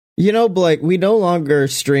You know, Blake, we no longer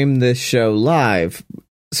stream this show live,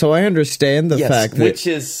 so I understand the fact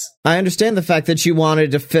that I understand the fact that you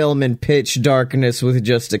wanted to film in pitch darkness with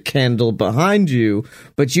just a candle behind you,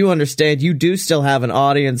 but you understand you do still have an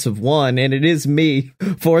audience of one, and it is me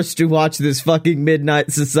forced to watch this fucking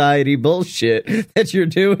Midnight Society bullshit that you're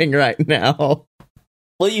doing right now.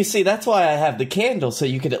 Well, you see, that's why I have the candle, so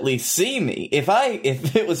you could at least see me. If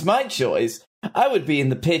it was my choice, I would be in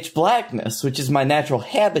the pitch blackness, which is my natural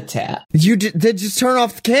habitat. Then just turn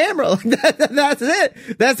off the camera. That's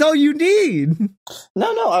it. That's all you need.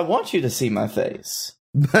 No, I want you to see my face.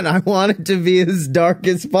 But I want it to be as dark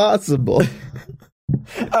as possible.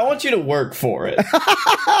 I want you to work for it.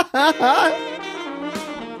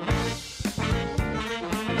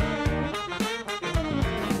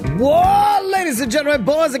 Whoa, ladies and gentlemen,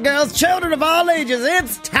 boys and girls, children of all ages,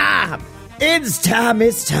 it's time. It's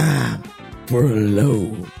time for a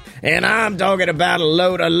load. And I'm talking about a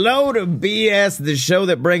load of BS, the show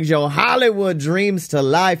that brings your Hollywood dreams to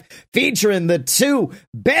life, featuring the two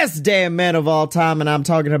best damn men of all time. And I'm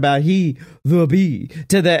talking about he, the B,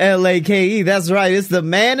 to the L-A-K-E. That's right, it's the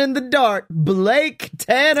man in the dark, Blake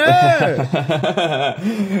Tanner.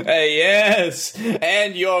 Yes,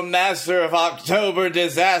 and your master of October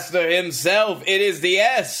disaster himself, it is the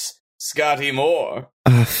S, Scotty Moore.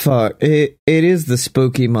 Fuck. It is the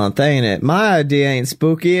spooky month, ain't it? My idea ain't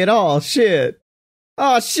spooky at all. Shit.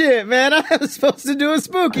 Oh, shit, man. I was supposed to do a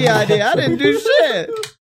spooky idea. I didn't do shit.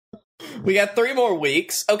 We got 3 more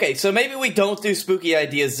weeks. Okay, so maybe we don't do spooky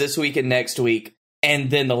ideas this week and next week. And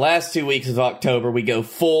then the last 2 weeks of October, we go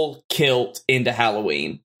full kilt into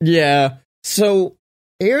Halloween. Yeah. So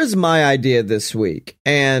here's my idea this week.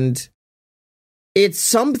 And it's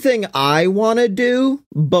something I want to do,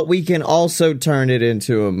 but we can also turn it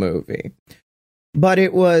into a movie. But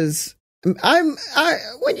it was,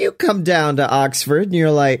 when you come down to Oxford and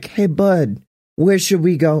you're like, hey, bud, where should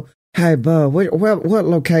we go? Hey, bud, what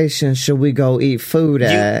location should we go eat food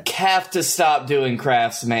at? You have to stop doing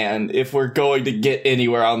crafts, man, if we're going to get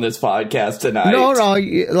anywhere on this podcast tonight. No,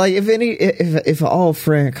 like if an old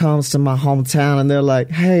friend comes to my hometown and they're like,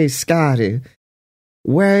 hey, Scotty,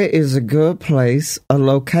 where is a good place, a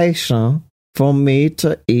location for me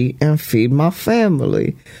to eat and feed my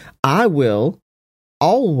family? I will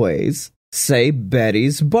always say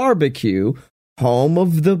Betty's Barbecue, home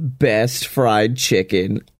of the best fried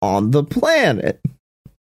chicken on the planet.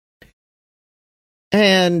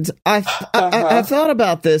 And I thought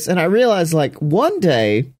about this and I realized, like, one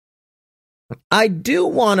day I do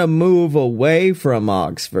want to move away from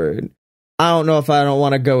Oxford. I don't know if I don't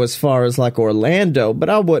want to go as far as like Orlando, but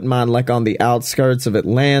I wouldn't mind like on the outskirts of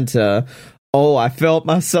Atlanta. Oh, I felt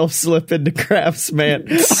myself slip into crafts, man.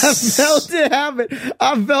 I felt it happen.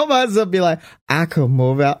 I felt myself be like, I could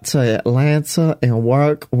move out to Atlanta and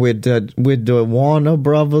work with the Warner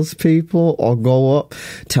Brothers people, or go up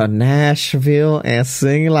to Nashville and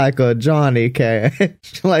sing like a Johnny Cash.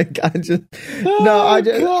 Like I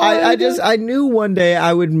knew one day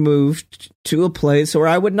I would move to a place where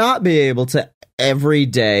I would not be able to every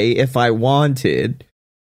day, if I wanted,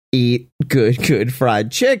 eat good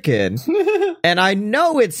fried chicken. And I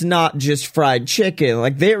know it's not just fried chicken.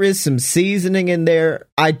 Like, there is some seasoning in there.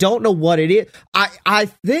 I don't know what it is. I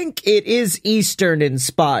think it is Eastern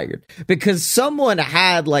inspired, because someone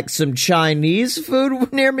had like some Chinese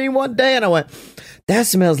food near me one day and I went, that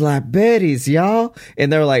smells like Betty's, y'all.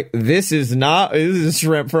 And they're like, this is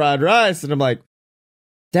shrimp fried rice. And I'm like,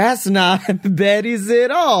 that's not Betty's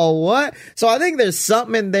at all. What? So I think there's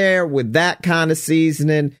something in there with that kind of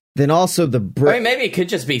seasoning. Then also the bread. I mean, maybe it could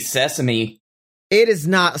just be sesame. It is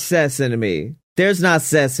not sesame. There's not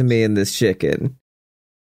sesame in this chicken.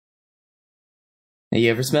 Have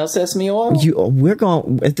you ever smelled sesame oil?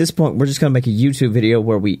 At this point, we're just going to make a YouTube video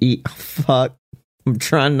where we eat. Fuck. I'm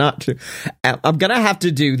trying not to. I'm going to have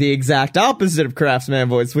to do the exact opposite of Craftsman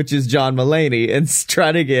Voice, which is John Mulaney, and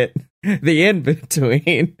try to get the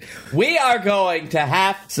in-between. We are going to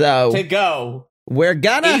have to go. We're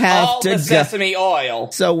going to have to go. Sesame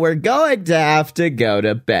oil. So we're going to have to go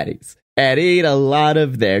to Betty's and eat a lot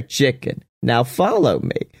of their chicken. Now follow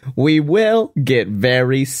me. We will get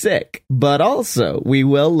very sick, but also we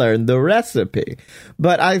will learn the recipe.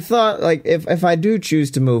 But I thought, like, if I do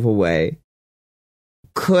choose to move away,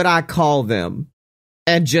 could I call them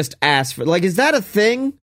and just ask for, like, is that a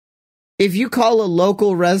thing? If you call a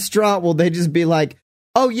local restaurant, will they just be like,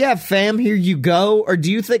 oh yeah, fam, here you go? Or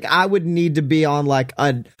do you think I would need to be on like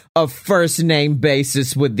a first name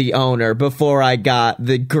basis with the owner before I got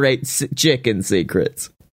the great chicken secrets?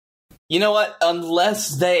 You know what?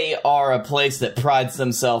 Unless they are a place that prides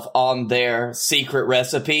themselves on their secret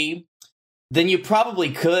recipe, then you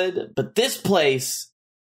probably could. But this place,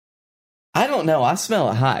 I don't know. I smell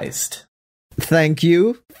a heist. Thank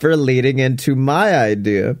you for leading into my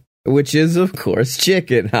idea, which is, of course,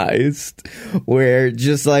 Chicken Heist, where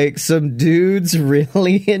just like some dudes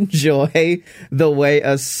really enjoy the way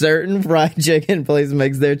a certain fried chicken place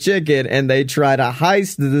makes their chicken, and they try to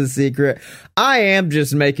heist the secret. I am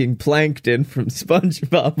just making Plankton from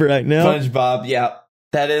SpongeBob right now. SpongeBob, yeah.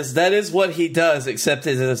 That is what he does, except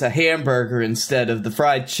it is a hamburger instead of the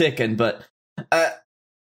fried chicken. But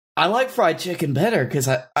I like fried chicken better because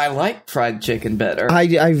I like fried chicken better. I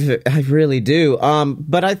really do.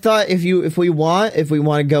 But I thought if we want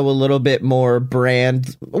to go a little bit more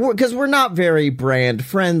brand, because we're not very brand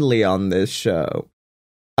friendly on this show.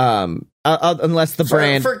 Unless the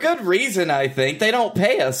brand, for good reason, I think they don't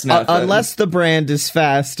pay us nothing. Unless the brand is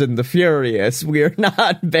Fast and the Furious, we are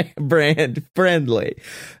not brand friendly.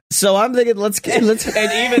 So I'm thinking, let's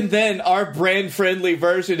and even then, our brand friendly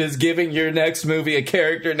version is giving your next movie a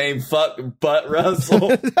character named Fuck Butt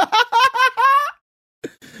Russell.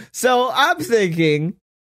 So I'm thinking,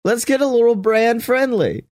 let's get a little brand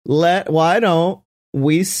friendly. Why don't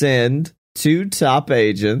we send 2 top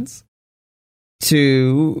agents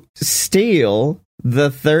to steal the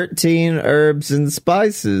 13 herbs and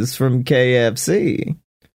spices from KFC?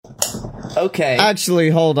 Okay. Actually,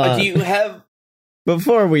 hold on. Do you have...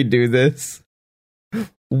 Before we do this,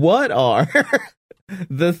 what are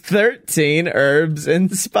the 13 herbs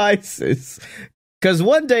and spices? Because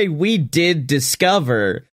one day we did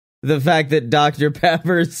discover the fact that Dr.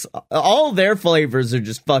 Pepper's, all their flavors are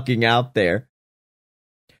just fucking out there.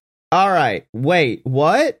 All right, wait,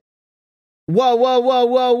 what? Whoa,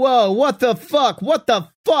 what the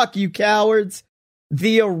fuck, you cowards?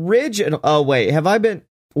 The original, oh wait,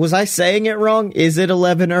 was I saying it wrong? Is it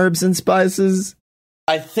 11 herbs and spices?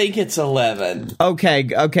 I think it's 11. Okay,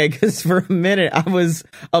 because for a minute I was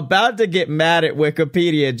about to get mad at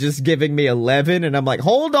Wikipedia just giving me 11, and I'm like,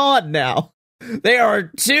 hold on now. There are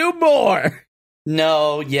 2 more.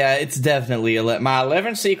 No, yeah, it's definitely my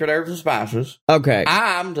 11 secret herbs and spices. Okay.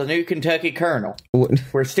 I'm the new Kentucky Colonel.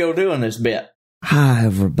 We're still doing this bit. Hi,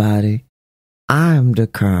 everybody. I'm the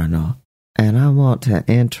Colonel, and I want to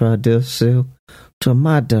introduce you to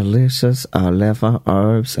my delicious 11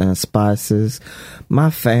 herbs and spices. My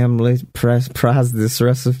family prized this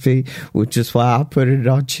recipe, which is why I put it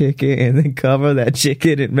on chicken and then cover that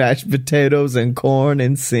chicken in mashed potatoes and corn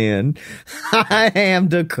and sin. I am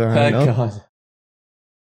the Colonel. Oh, God.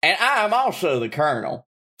 And I am also the Colonel.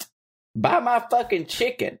 Buy my fucking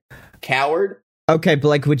chicken, coward. Okay,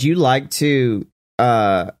 Blake, would you like to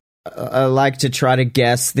try to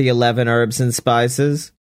guess the 11 herbs and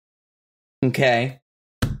spices? Okay.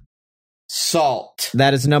 Salt.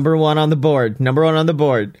 That is number 1 on the board.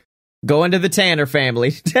 Go into the Tanner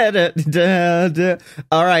family.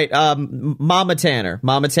 All right, Mama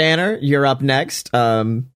Tanner, you're up next.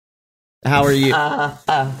 How are you?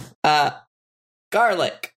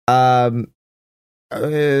 Garlic.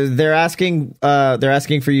 They're asking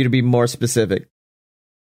for you to be more specific.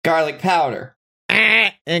 Garlic powder.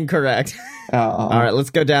 Incorrect. Oh. All right, let's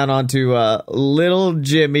go down onto little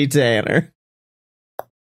Jimmy Tanner.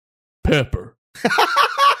 Pepper.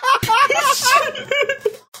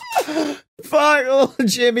 Fuck, little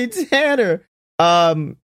Jimmy Tanner.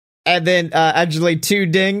 And then actually 2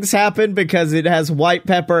 dings happen because it has white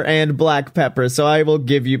pepper and black pepper. So I will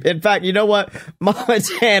give you. In fact, you know what, Mama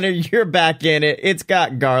Tanner, you're back in it. It's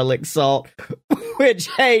got garlic salt. Which,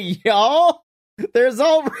 hey, y'all, there's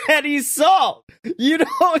already salt. You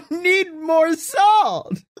don't need more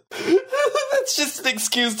salt. That's just an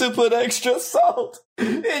excuse to put extra salt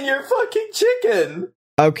in your fucking chicken.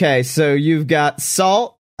 Okay, so you've got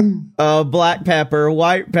salt, black pepper,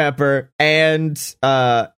 white pepper, and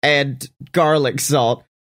garlic salt.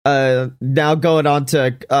 Now going on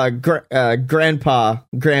to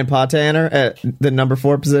Grandpa Tanner at the number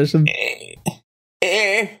 4 position.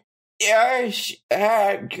 Yes.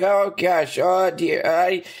 Oh gosh. Oh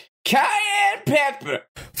dear. Cayenne pepper.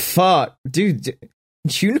 Fuck, dude.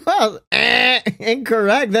 You know how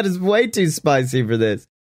incorrect. That is way too spicy for this.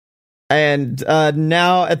 And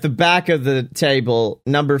now at the back of the table,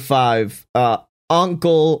 number 5,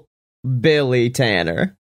 Uncle Billy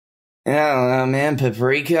Tanner. I don't know, man.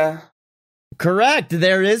 Paprika? Correct.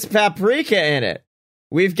 There is paprika in it.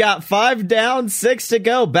 We've got 5 down, 6 to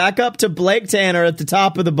go. Back up to Blake Tanner at the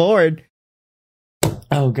top of the board.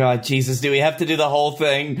 Oh, God, Jesus. Do we have to do the whole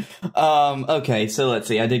thing? Okay, so let's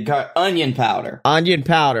see. I did onion powder. Onion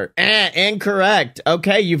powder. Incorrect.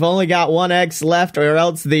 Okay, you've only got 1 X left, or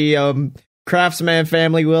else the Craftsman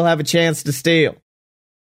family will have a chance to steal.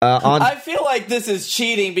 I feel like this is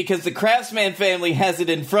cheating because the Craftsman family has it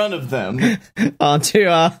in front of them. On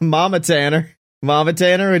to Mama Tanner. Mama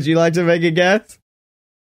Tanner, would you like to make a guess?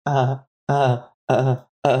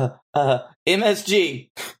 MSG.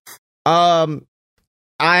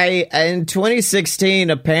 In 2016,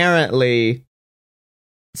 apparently,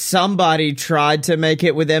 somebody tried to make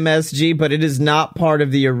it with MSG, but it is not part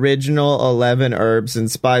of the original 11 herbs and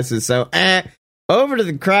spices. So, over to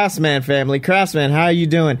the Craftsman family. Craftsman, how are you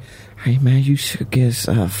doing? Hey, man, you should guess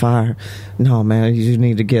fire. No, man, you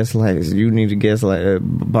need to guess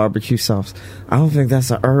barbecue sauce. I don't think that's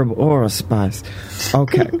a herb or a spice.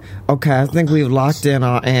 Okay, I think we've locked in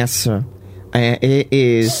our answer. And it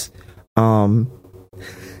is, Lowry's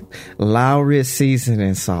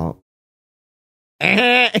seasoning salt.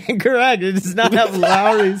 Incorrect. It does not have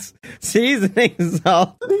Lowry's seasoning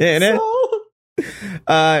salt in it.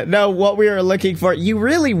 No, what we were looking for, you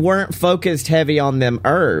really weren't focused heavy on them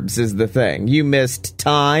herbs is the thing. You missed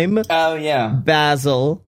thyme,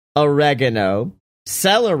 basil, oregano,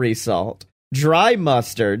 celery salt, dry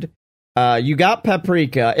mustard, you got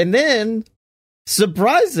paprika, and then,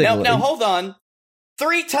 surprisingly... Now hold on.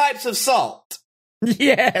 3 types of salt.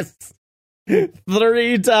 Yes!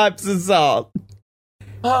 3 types of salt.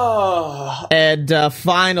 Oh. And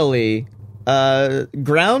finally...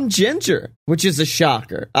 ground ginger, which is a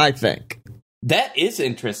shocker, I think. That is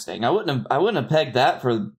interesting. I wouldn't have pegged that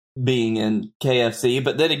for being in KFC,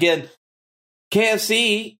 but then again,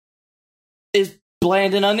 KFC is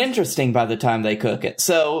bland and uninteresting by the time they cook it.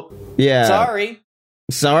 So, yeah. Sorry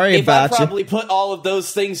if about I probably put all of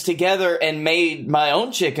those things together and made my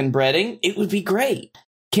own chicken breading, it would be great.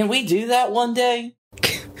 Can we do that one day?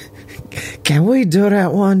 Can we do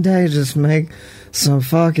that one day? Just make some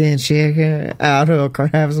fucking chicken out of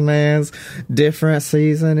Craftsman's different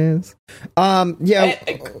seasonings.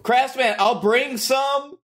 Hey, Craftsman, I'll bring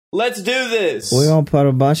some. Let's do this. We're gonna put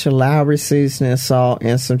a bunch of Lowry seasoning salt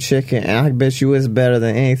in some chicken, and I bet you it's better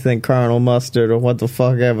than anything Colonel Mustard or what the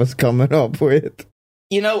fuck ever's coming up with.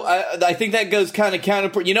 You know, I think that goes kind of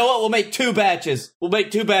counter. You know what? We'll make 2 batches.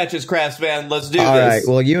 Craftsman. Let's do this. All right.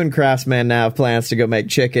 Well, you and Craftsman now have plans to go make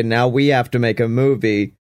chicken. Now we have to make a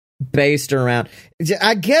movie based around...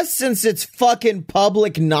 I guess since it's fucking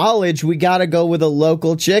public knowledge, we gotta go with a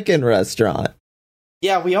local chicken restaurant.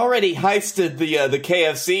 Yeah, we already heisted the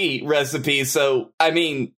KFC recipe, so, I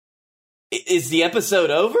mean, is the episode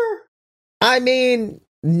over? I mean,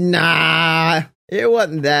 nah... It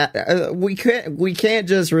wasn't that. We can't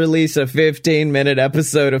just release a 15-minute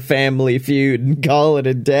episode of Family Feud and call it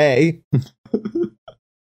a day.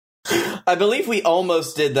 I believe we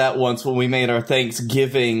almost did that once when we made our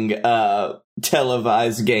Thanksgiving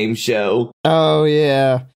televised game show. Oh,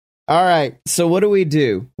 yeah. All right. So what do we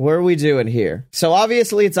do? What are we doing here? So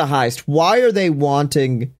obviously it's a heist. Why are they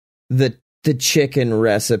wanting the chicken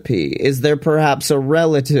recipe? Is there perhaps a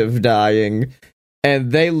relative dying?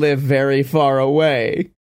 And they live very far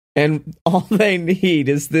away. And all they need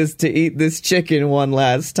is to eat this chicken one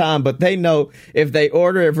last time. But they know if they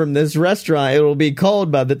order it from this restaurant, it'll be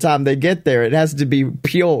cold by the time they get there. It has to be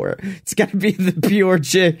pure. It's got to be the pure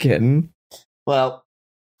chicken. Well,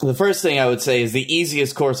 the first thing I would say is the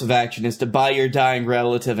easiest course of action is to buy your dying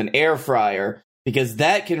relative an air fryer, because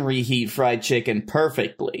that can reheat fried chicken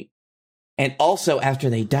perfectly. And also,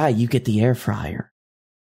 after they die, you get the air fryer.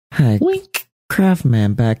 Hey. Wink.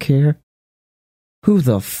 Craftman back here. Who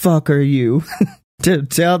the fuck are you to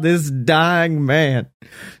tell this dying man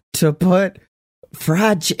to put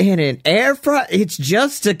fried in an air fry? It's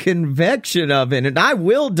just a convection oven, and I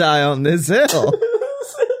will die on this hill.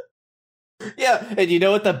 Yeah, and you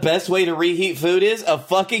know what the best way to reheat food is? A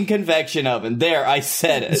fucking convection oven. There, I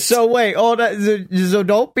said it. So wait, hold on. So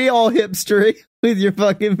don't be all hipstery with your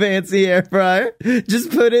fucking fancy air fryer. Just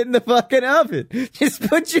put it in the fucking oven. Just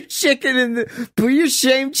put your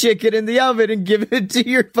shamed chicken in the oven and give it to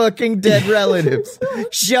your fucking dead relatives.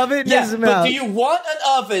 Shove it in his mouth. But do you want an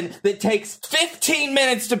oven that takes 15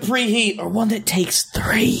 minutes to preheat or one that takes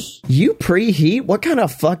 3? You preheat? What kind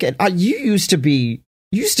of fucking... You used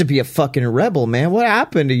to be a fucking rebel, man. What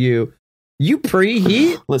happened to you? You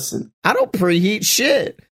preheat? Listen. I don't preheat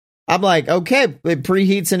shit. I'm like, okay, it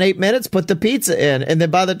preheats in 8 minutes, put the pizza in. And then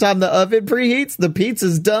by the time the oven preheats, the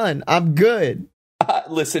pizza's done. I'm good.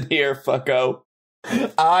 Listen here, fucko.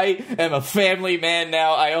 I am a family man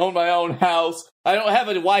now. I own my own house. I don't have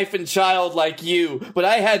a wife and child like you, but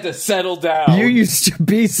I had to settle down. You used to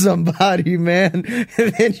be somebody, man.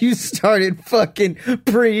 And then you started fucking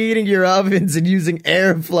preheating your ovens and using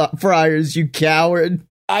air fryers, you coward.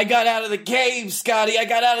 I got out of the game, Scotty. I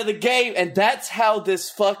got out of the game. And that's how this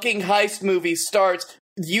fucking heist movie starts,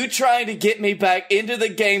 you trying to get me back into the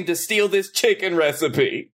game to steal this chicken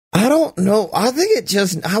recipe? I don't know. I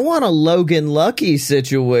think I want a Logan Lucky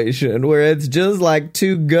situation where it's just like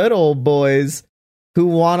two good old boys who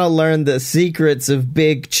want to learn the secrets of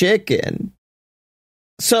big chicken.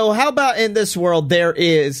 So how about in this world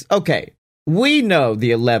we know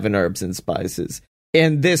the 11 herbs and spices.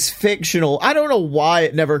 In this fictional, I don't know why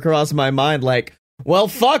it never crossed my mind, like, well,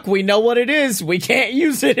 fuck, we know what it is. We can't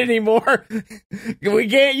use it anymore. We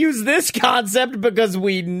can't use this concept because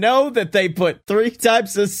we know that they put 3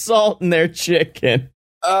 types of salt in their chicken.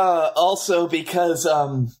 Also because,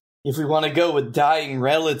 if we want to go with dying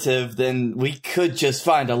relative, then we could just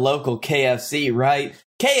find a local KFC, right?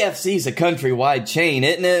 KFC's a countrywide chain,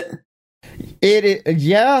 isn't it?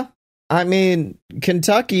 Yeah. I mean,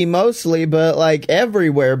 Kentucky mostly, but like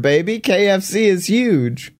everywhere, baby. KFC is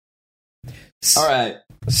huge. All right.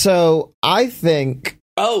 So I think.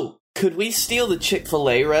 Oh, could we steal the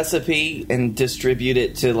Chick-fil-A recipe and distribute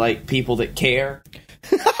it to like people that care?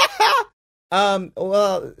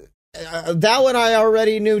 Well, that one I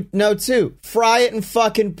already know too. Fry it in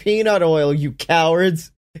fucking peanut oil, you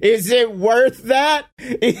cowards. Is it worth that?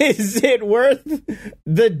 Is it worth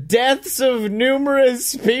the deaths of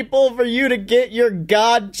numerous people for you to get your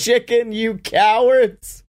god chicken, you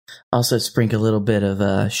cowards? Also sprinkle a little bit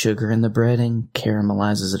of sugar in the breading,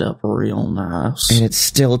 caramelizes it up real nice. And it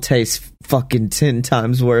still tastes fucking 10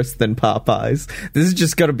 times worse than Popeyes. This is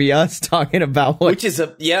just gonna be us talking about what... Which is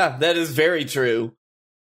that is very true.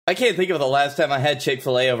 I can't think of the last time I had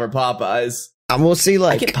Chick-fil-A over Popeyes. We'll see,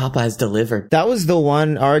 like... I get Popeyes delivered. That was the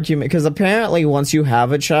one argument, because apparently once you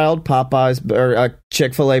have a child, Popeyes or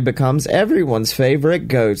Chick-fil-A becomes everyone's favorite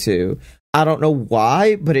go-to. I don't know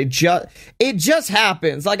why, but it just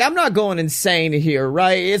happens. Like, I'm not going insane here,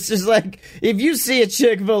 right? It's just like, if you see a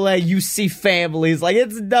Chick-fil-A, you see families. Like,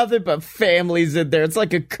 it's nothing but families in there. It's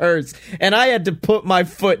like a curse. And I had to put my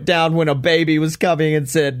foot down when a baby was coming and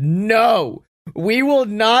said, no, we will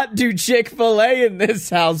not do Chick-fil-A in this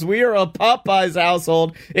house. We are a Popeyes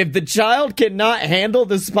household. If the child cannot handle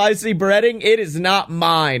the spicy breading, it is not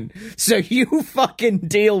mine. So you fucking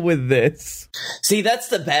deal with this. See, that's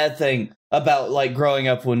the bad thing about, like, growing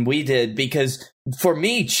up when we did, because for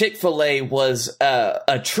me, Chick-fil-A was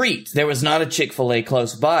a treat. There was not a Chick-fil-A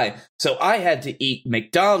close by, so I had to eat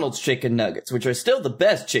McDonald's chicken nuggets, which are still the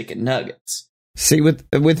best chicken nuggets. See,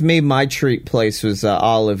 with me, my treat place was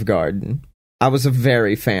Olive Garden. I was a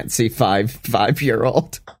very fancy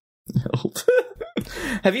five-year-old. No.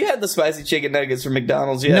 Have you had the spicy chicken nuggets from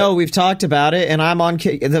McDonald's yet? No, we've talked about it, and I'm on the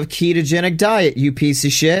ketogenic diet, you piece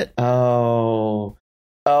of shit.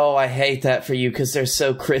 Oh, I hate that for you because they're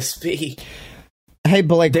so crispy. Hey,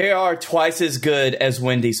 but like... They are twice as good as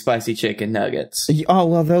Wendy's spicy chicken nuggets. Oh,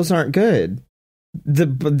 well, those aren't good.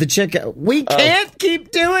 The chicken... We can't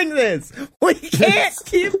keep doing this! We can't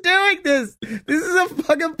keep doing this! This is a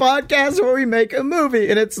fucking podcast where we make a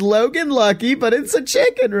movie, and it's Logan Lucky, but it's a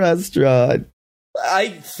chicken restaurant. I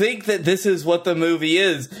think that this is what the movie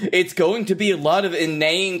is. It's going to be a lot of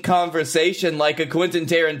inane conversation like a Quentin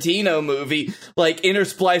Tarantino movie, like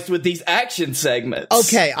interspliced with these action segments.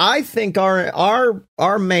 Okay, I think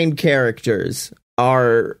our main characters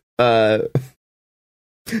are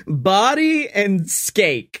Body and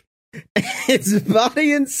Skake. It's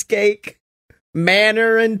Body and Skake,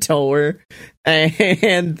 Manor and Tor,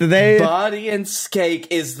 and they... Body and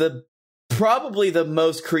Skake is probably the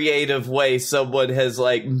most creative way someone has,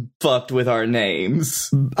 like, fucked with our names.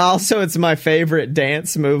 Also, it's my favorite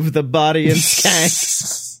dance move, the Body and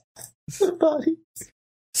Skank. Body.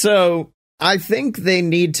 So, I think they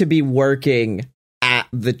need to be working at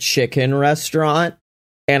the chicken restaurant,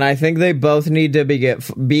 and I think they both need to get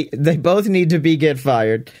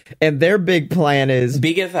fired. And their big plan is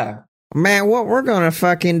get fired. Man, what we're gonna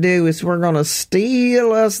fucking do is we're gonna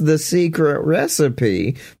steal us the secret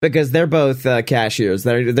recipe, because they're both cashiers.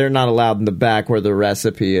 They're not allowed in the back where the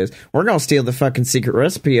recipe is. We're gonna steal the fucking secret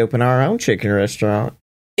recipe, open our own chicken restaurant.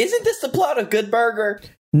 Isn't this the plot of Good Burger?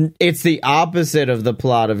 It's the opposite of the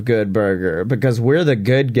plot of Good Burger, because we're the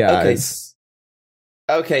good guys.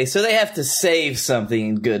 Okay, so they have to save something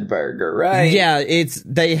in Good Burger, right? Yeah,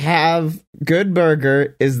 they have Good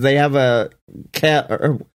Burger is they have a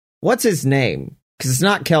what's his name? Because it's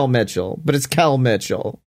not Kel Mitchell, but it's Kel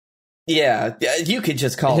Mitchell. Yeah, you could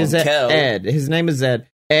just call him Kel. Ed. His name is Ed.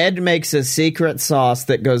 Ed makes a secret sauce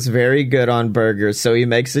that goes very good on burgers, so he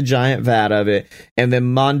makes a giant vat of it. And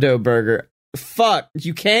then Mondo Burger... Fuck,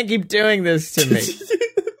 you can't keep doing this to me.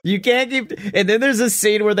 You can't keep. And then there's a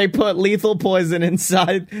scene where they put lethal poison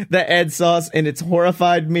inside the Ed sauce, and it's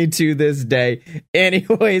horrified me to this day.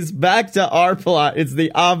 Anyways, back to our plot. It's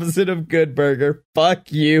the opposite of Good Burger.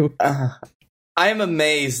 Fuck you. I'm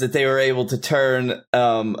amazed that they were able to turn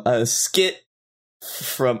a skit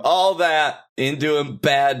from all that into a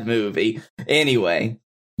bad movie. Anyway.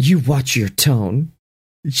 You watch your tone.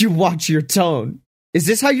 You watch your tone. Is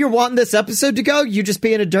this how you're wanting this episode to go? You just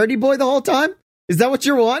being a dirty boy the whole time? Is that what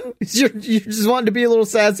you're wanting? You're just wanting to be a little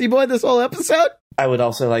sassy boy this whole episode? I would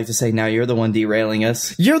also like to say now you're the one derailing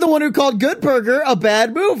us. You're the one who called Good Burger a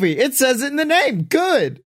bad movie. It says it in the name.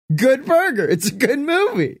 Good. Good Burger. It's a good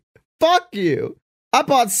movie. Fuck you. I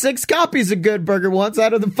bought 6 copies of Good Burger once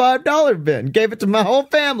out of the $5 bin. Gave it to my whole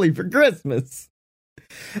family for Christmas.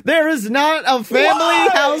 There is not a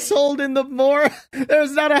household in the Moore.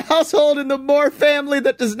 There's not a household in the Moore family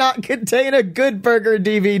that does not contain a Good Burger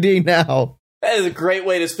DVD now. That is a great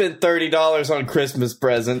way to spend $30 on Christmas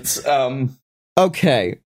presents.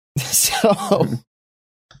 Okay, so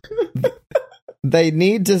they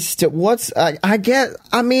need to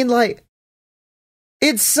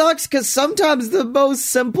it sucks because sometimes the most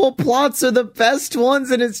simple plots are the best ones,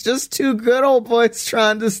 and it's just 2 good old boys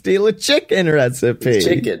trying to steal a chicken recipe.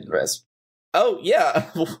 Oh, yeah.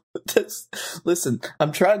 Listen,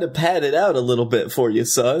 I'm trying to pad it out a little bit for you,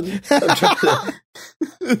 son.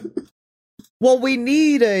 Well, we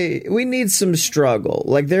need some struggle.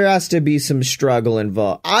 Like, there has to be some struggle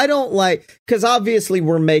involved. I don't because obviously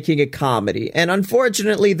we're making a comedy, and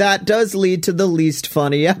unfortunately that does lead to the least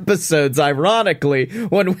funny episodes, ironically,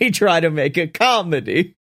 when we try to make a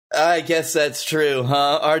comedy. I guess that's true,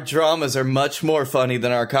 huh? Our dramas are much more funny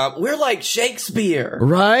than our we're like Shakespeare.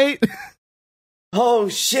 Right? Oh,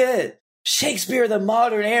 shit. Shakespeare, the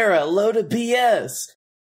modern era, load of BS.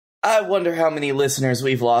 I wonder how many listeners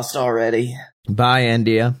we've lost already. Bye,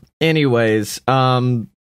 India. Anyways,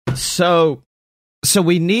 so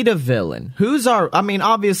we need a villain.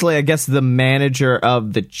 Obviously, I guess the manager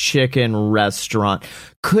of the chicken restaurant.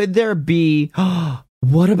 Could there be,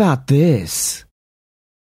 what about this?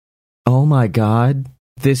 Oh my God.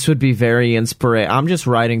 This would be very inspirational. I'm just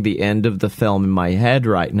writing the end of the film in my head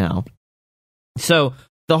right now. So,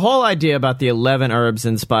 the whole idea about the 11 herbs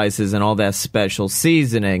and spices and all that special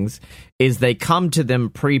seasonings is they come to them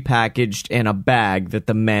prepackaged in a bag that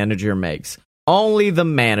the manager makes. Only the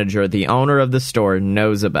manager, the owner of the store,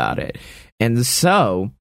 knows about it. And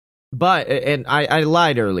so, I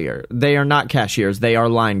lied earlier. They are not cashiers. They are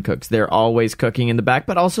line cooks. They're always cooking in the back,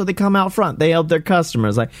 but also they come out front. They help their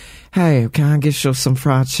customers. Like, hey, can I get you some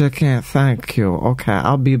fried chicken? Thank you. Okay,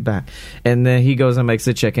 I'll be back. And then he goes and makes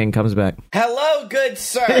the chicken, comes back. Hello, good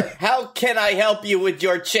sir. How can I help you with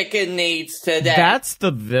your chicken needs today? That's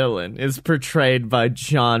the villain, is portrayed by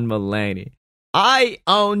John Mulaney. I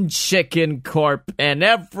own Chicken Corp, and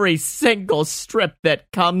every single strip that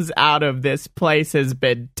comes out of this place has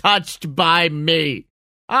been touched by me.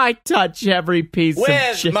 I touch every piece of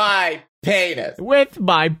chicken. With my penis. With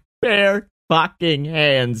my bare fucking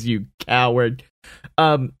hands, you coward.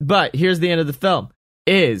 But here's the end of the film.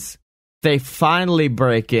 They finally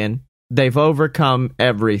break in, they've overcome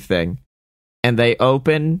everything, and they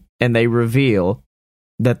open and they reveal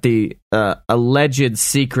that the alleged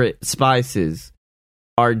secret spices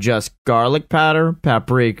are just garlic powder,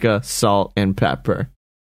 paprika, salt, and pepper.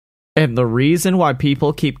 And the reason why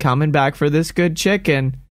people keep coming back for this good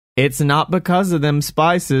chicken, it's not because of them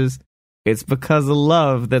spices, it's because of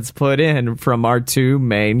love that's put in from our 2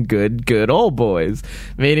 main good old boys.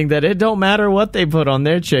 Meaning that it don't matter what they put on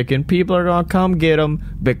their chicken, people are gonna come get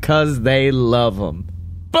them because they love them.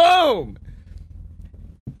 Boom!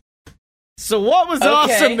 So what was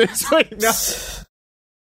awesome this week? No.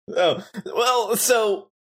 Oh, well, so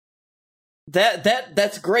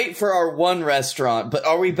that's great for our one restaurant, but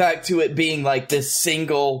are we back to it being like this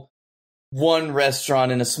single one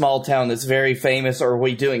restaurant in a small town that's very famous, or are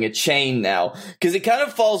we doing a chain now? Because it kind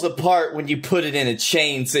of falls apart when you put it in a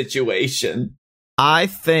chain situation. I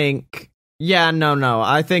think...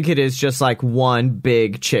 I think it is just like one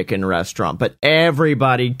big chicken restaurant, but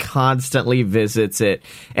everybody constantly visits it.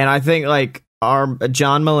 And I think like our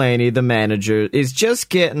John Mulaney, the manager, is just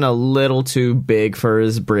getting a little too big for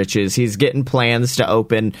his britches. He's getting plans to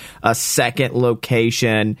open a second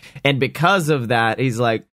location. And because of that, he's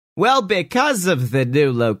like, well, because of the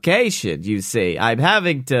new location, you see, I'm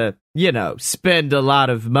having to, spend a lot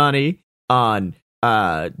of money on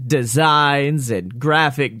designs and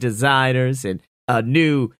graphic designers and a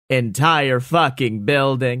new entire fucking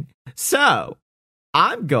building. So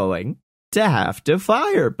I'm going to have to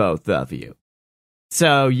fire both of you.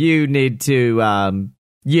 So you need to,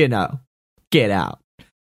 get out.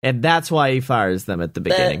 And that's why he fires them at the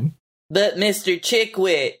beginning. But Mr.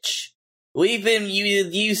 Chickwitch, we've been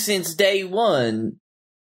with you since day one.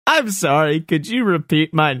 I'm sorry, could you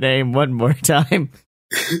repeat my name one more time?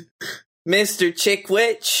 Mr.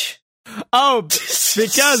 Chickwitch? Oh,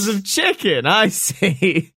 because of chicken, I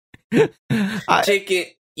see. Chicken,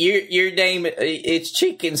 your name, it's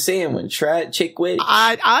Chicken Sandwich, right? Chickwitch?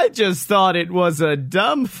 I just thought it was a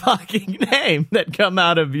dumb fucking name that come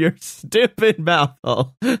out of your stupid mouth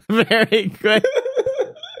hole very quick.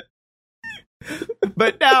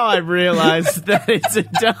 But now I realize that it's a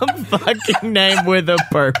dumb fucking name with a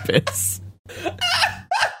purpose.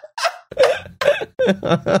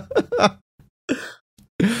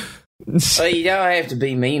 Well, you don't have to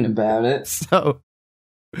be mean about it. So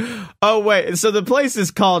the place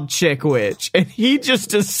is called Chickwitch, and he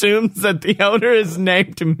just assumes that the owner is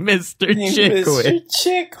named Mr. Chickwitch.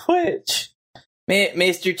 Mr. Chickwitch.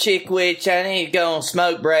 Mr. Chickwitch, I need to go on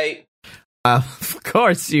smoke break. Of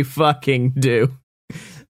course you fucking do.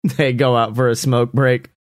 They go out for a smoke break,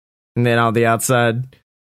 and then on the outside,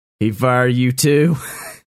 he fire you too.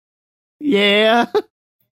 Yeah.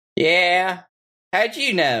 Yeah. How'd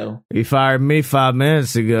you know? He fired me 5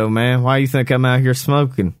 minutes ago, man. Why you think I'm out here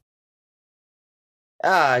smoking?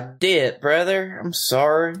 Dip, brother. I'm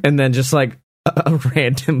sorry. And then just like a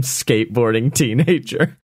random skateboarding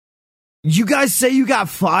teenager. You guys say you got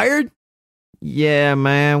fired? Yeah,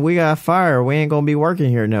 man, we got fired. We ain't gonna be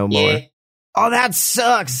working here no more. Yeah. Oh, that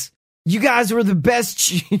sucks. You guys were the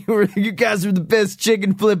best. You guys were the best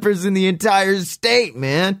chicken flippers in the entire state,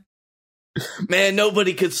 man. Man,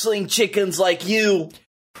 nobody could sling chickens like you.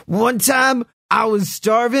 One time, I was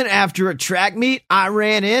starving after a track meet. I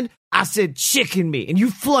ran in. I said, chicken meat. And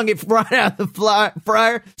you flung it right out of the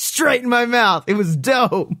fryer straight in my mouth. It was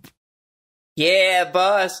dope. Yeah,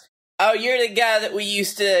 boss. Oh, you're the guy that we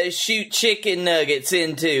used to shoot chicken nuggets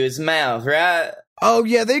into his mouth, right? Oh,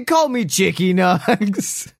 yeah, they call me Chicky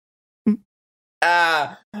Nugs.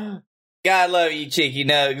 God love you, Chicky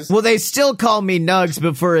Nugs. Well, they still call me Nugs,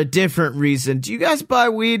 but for a different reason. Do you guys buy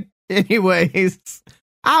weed? Anyways,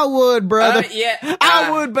 I would, brother. Yeah.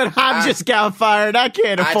 I would, but I just got fired. I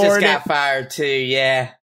can't afford it. I just got fired, too,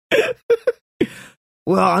 yeah.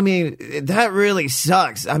 Well, I mean, that really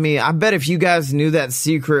sucks. I mean, I bet if you guys knew that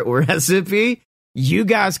secret recipe, you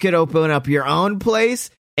guys could open up your own place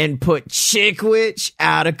and put Chickwitch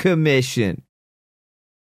out of commission.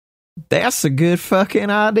 That's a good fucking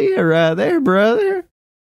idea right there, brother.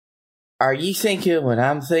 Are you thinking what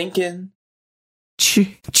I'm thinking?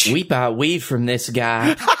 We buy weed from this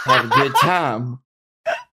guy. Have a good time.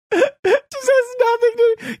 Just has nothing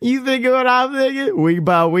to. You think what I'm thinking? We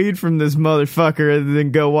buy weed from this motherfucker and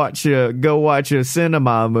then go watch a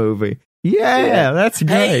cinema movie. Yeah, that's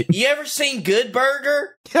great. Hey, you ever seen Good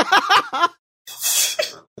Burger?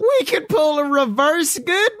 We could pull a reverse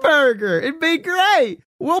Good Burger. It'd be great.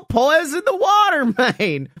 We'll poison the water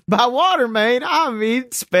main. By water main, I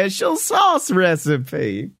mean special sauce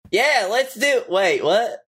recipe. Yeah, let's do it. Wait,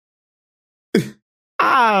 what?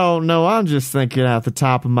 I don't know. I'm just thinking out the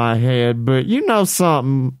top of my head, but you know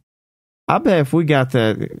something? I bet if we got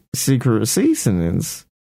that secret seasonings,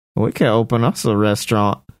 we could open us a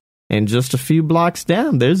restaurant. And just a few blocks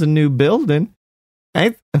down, there's a new building.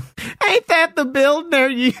 Ain't that the building they're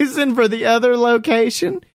using for the other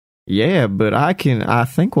location? Yeah, but I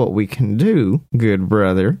think what we can do, good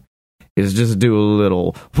brother, is just do a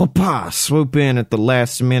little whoop-ah, swoop in at the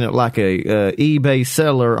last minute like a eBay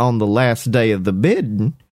seller on the last day of the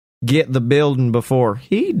bidding, get the building before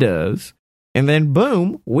he does, and then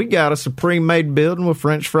boom, we got a supreme-made building with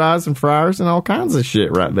french fries and fryers and all kinds of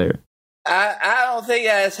shit right there. I don't think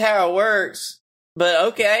that's how it works,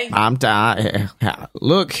 but okay.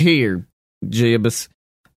 Look here, Jibbus.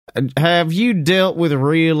 Have you dealt with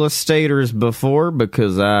real estaters before?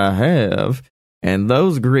 Because I have. And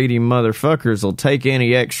those greedy motherfuckers will take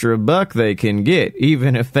any extra buck they can get,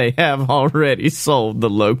 even if they have already sold the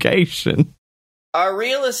location. Are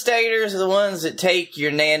real estaters the ones that take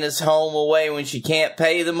your Nana's home away when she can't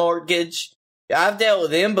pay the mortgage? I've dealt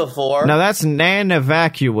with them before. No, that's Nan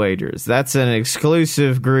evacuators. That's an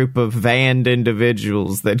exclusive group of vanned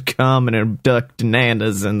individuals that come and abduct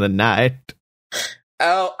Nanas in the night.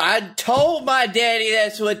 Oh, I told my daddy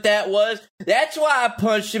that's what that was. That's why I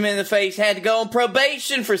punched him in the face. Had to go on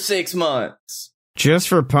probation for 6 months. Just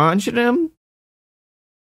for punching him?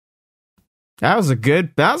 That was a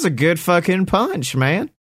good fucking punch, man.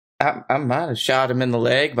 I might have shot him in the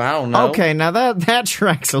leg, but I don't know. Okay, now that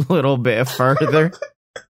tracks a little bit further.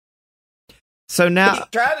 So now he's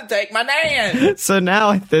trying to take my nan. So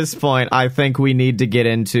now at this point, I think we need to get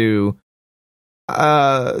into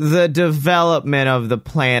the development of the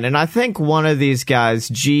plan, and I think one of these guys,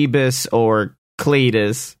 Jeebus or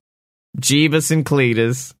Cletus, Jeebus and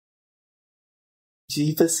Cletus.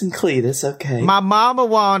 Jeebus and Cletus, okay. My mama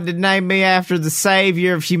wanted to name me after the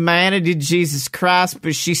savior of humanity, Jesus Christ,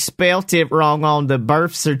 but she spelt it wrong on the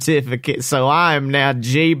birth certificate, so I am now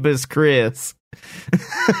Jeebus Chris.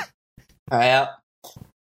 Well,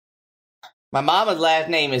 my mama's last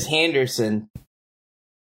name is Henderson.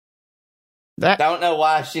 Don't know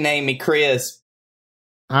why she named me Chris.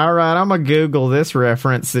 All right, I'm going to Google this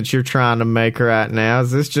reference that you're trying to make right now.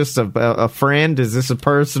 Is this just a friend? Is this a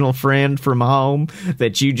personal friend from home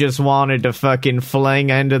that you just wanted to fucking fling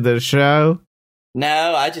into the show?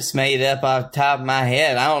 No, I just made it up off the top of my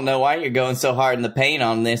head. I don't know why you're going so hard in the paint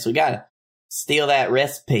on this. We got to steal that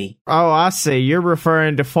recipe. Oh, I see. You're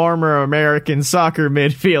referring to former American soccer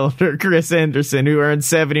midfielder Chris Henderson, who earned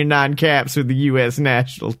 79 caps with the U.S.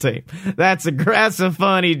 national team. That's a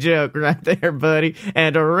funny joke right there, buddy,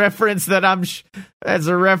 and a reference that that's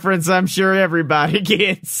a reference I'm sure everybody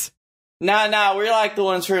gets. No, we're like the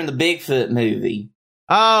ones from the Bigfoot movie.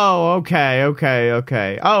 Oh,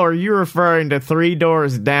 okay. Oh, are you referring to Three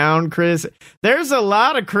Doors Down, Chris? There's a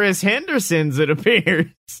lot of Chris Hendersons, it appears.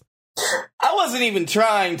 I wasn't even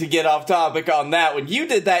trying to get off topic on that one. You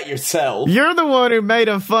did that yourself. You're the one who made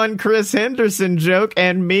a fun Chris Henderson joke,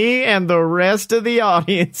 and me and the rest of the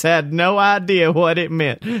audience had no idea what it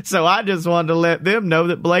meant. So I just wanted to let them know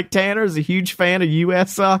that Blake Tanner is a huge fan of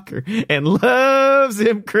U.S. soccer and loves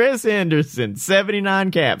him Chris Henderson.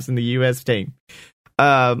 79 caps in the U.S. team.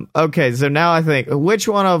 Okay, so now I think, which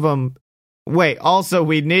one of them... Wait, also,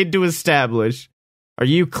 we need to establish, are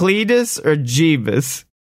you Cletus or Jeebus?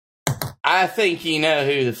 I think you know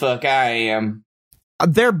who the fuck I am.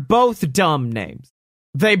 They're both dumb names.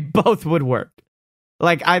 They both would work.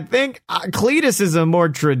 Like, I think Cletus is a more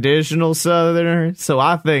traditional Southerner, so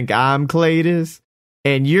I think I'm Cletus,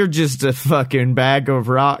 and you're just a fucking bag of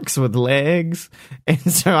rocks with legs, and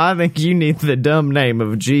so I think you need the dumb name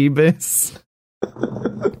of Jeebus.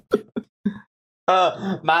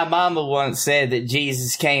 My mama once said that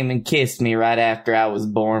Jesus came and kissed me right after I was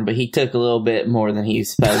born, but he took a little bit more than he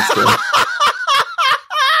was supposed to.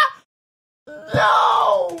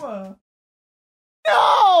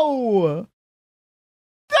 No!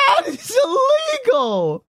 That is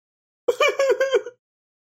illegal!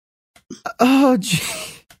 Oh, gee.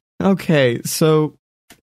 Okay, so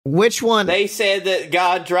which one? They said that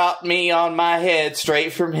God dropped me on my head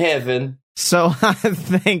straight from heaven. So I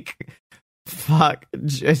think... Fuck,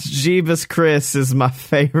 Jeebus Chris is my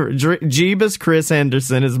favorite. Jeebus Chris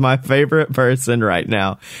Henderson is my favorite person right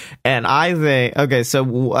now. And I think, okay,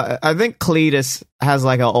 so I think Cletus has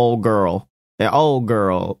like an old girl. An old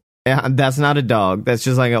girl. That's not a dog. That's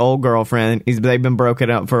just like an old girlfriend. They've been broken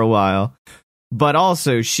up for a while. But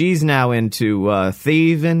also, she's now into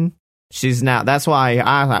thieving. She's now. That's why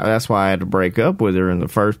I had to break up with her in the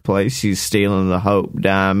first place. She's stealing the Hope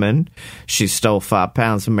Diamond. She stole 5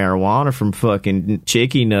 pounds of marijuana from fucking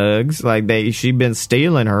Chicky Nugs. Like she been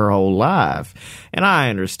stealing her whole life. And I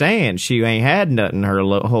understand she ain't had nothing her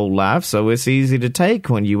whole life, so it's easy to take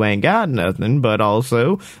when you ain't got nothing. But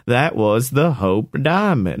also, that was the Hope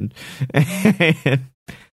Diamond.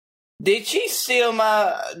 Did she steal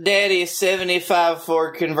my daddy's 75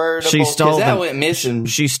 Ford convertible? She stole that went missing.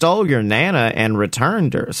 She stole your Nana and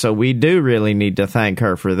returned her, so we do really need to thank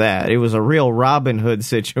her for that. It was a real Robin Hood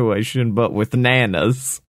situation, but with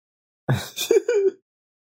Nanas.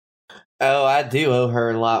 Oh, I do owe her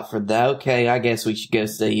a lot for that. Okay, I guess we should go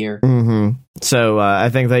see her. Mm-hmm. So I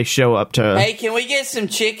think they show up to... Hey, can we get some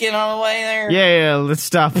chicken on the way there? Yeah, let's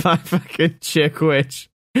stop by fucking Chickwich.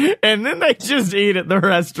 And then they just eat at the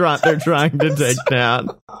restaurant they're trying to take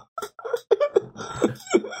down.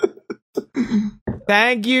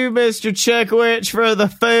 Thank you, Mr. Chickwich, for the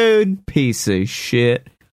food. Piece of shit.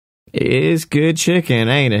 It is good chicken,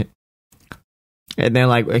 ain't it? And then,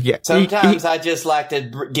 like, yeah, sometimes I just like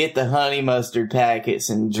to get the honey mustard packets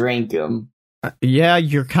and drink them. Yeah,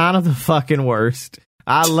 you're kind of the fucking worst.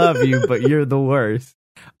 I love you, but you're the worst.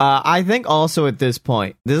 I think also at this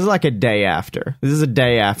point, this is like a day after. This is a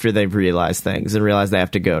day after they've realized things and realized they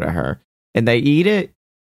have to go to her. And they eat it,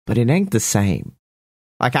 but it ain't the same.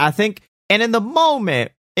 Like, I think, and in the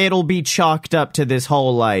moment, it'll be chalked up to this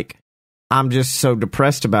whole, like, I'm just so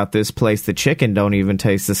depressed about this place, the chicken don't even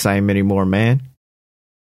taste the same anymore, man.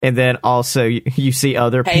 And then also, you see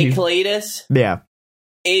other people. Hey, Cletus? Yeah.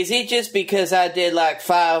 Is it just because I did like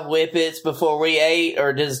 5 whippets before we ate,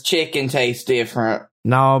 or does chicken taste different?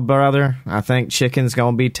 No, brother. I think chicken's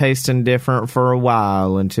gonna be tasting different for a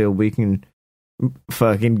while until we can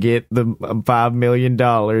fucking get the $5 million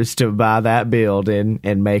to buy that building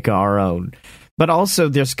and make our own. But also,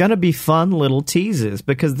 there's going to be fun little teases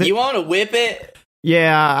because you want to whip it?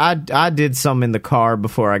 Yeah, I did some in the car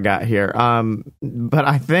before I got here. But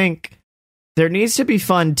I think there needs to be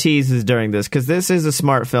fun teases during this because this is a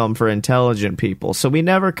smart film for intelligent people. So we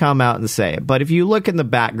never come out and say it. But if you look in the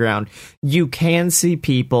background, you can see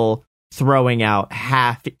people throwing out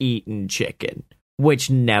half-eaten chicken, which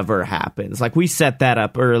never happens. Like, we set that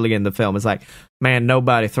up early in the film. It's like, man,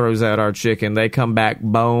 nobody throws out our chicken. They come back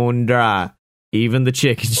bone dry. Even the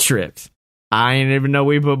chicken strips. I ain't even know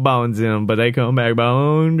we put bones in them, but they come back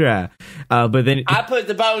bone dry. But then I put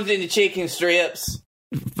the bones in the chicken strips.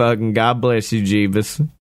 Fucking God bless you, Jeebus.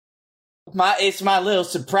 It's my little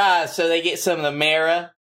surprise, so they get some of the marrow.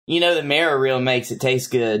 You know the marrow reel makes it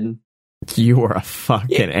taste good. You are a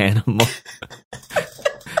fucking animal.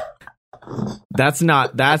 That's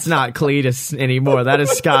not Cletus anymore. That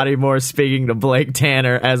is Scotty Moore speaking to Blake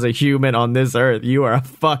Tanner as a human on this earth. You are a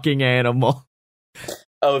fucking animal.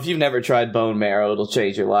 Oh, if you've never tried bone marrow, it'll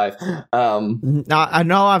change your life. I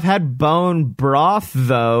know I've had bone broth,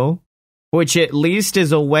 though, which at least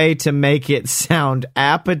is a way to make it sound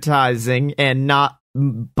appetizing and not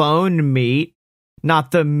bone meat,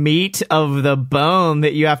 not the meat of the bone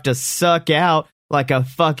that you have to suck out like a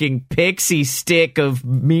fucking pixie stick of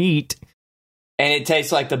meat. And it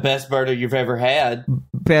tastes like the best butter you've ever had.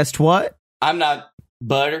 Best what? I'm not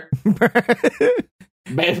butter.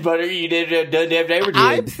 Best butter you ever did.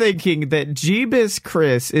 I'm thinking that Jeebus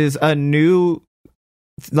Chris is a new,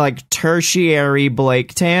 like, tertiary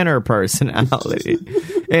Blake Tanner personality.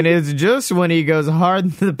 And it's just when he goes hard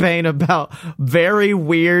in the paint about very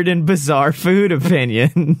weird and bizarre food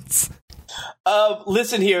opinions.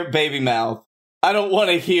 Listen here, baby mouth. I don't want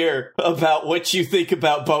to hear about what you think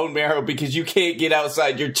about bone marrow because you can't get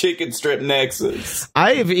outside your chicken strip nexus.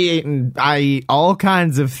 I eat all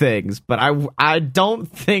kinds of things, but I don't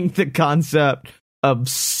think the concept of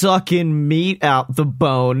sucking meat out the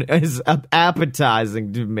bone is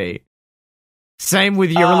appetizing to me. Same with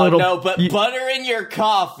your little... No, but butter in your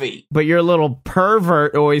coffee. But your little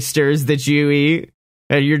pervert oysters that you eat.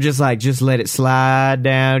 And you're just like, just let it slide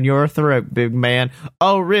down your throat, big man.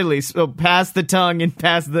 Oh, really? So pass the tongue and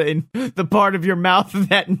pass the part of your mouth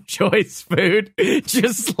that enjoys food.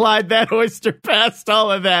 Just slide that oyster past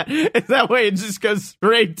all of that. And that way it just goes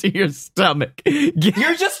straight to your stomach.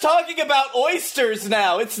 You're just talking about oysters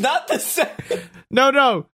now. It's not the same.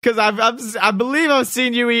 No, because I believe I've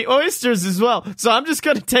seen you eat oysters as well. So I'm just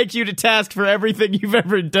going to take you to task for everything you've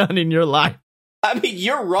ever done in your life. I mean,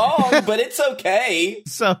 you're wrong, but it's okay.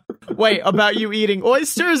 So, wait, about you eating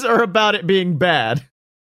oysters or about it being bad?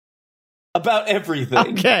 About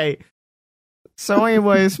everything. Okay. So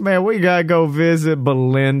anyways, man, we gotta go visit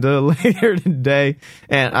Belinda later today.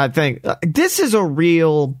 And I think this is a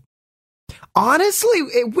real...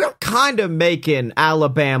 Honestly, we're kind of making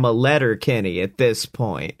Alabama Letterkenny at this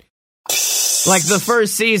point. Like, the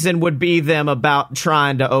first season would be them about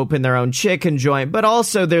trying to open their own chicken joint, but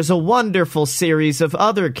also there's a wonderful series of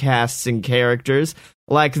other casts and characters,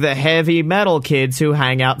 like the heavy metal kids who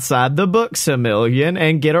hang outside the Books-A-Million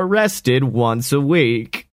and get arrested once a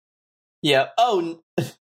week. Yeah. Oh,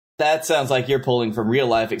 that sounds like you're pulling from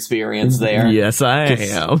real-life experience there. Yes, I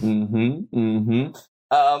am.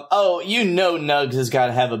 You know Nugs has got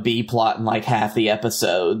to have a B-plot in like half the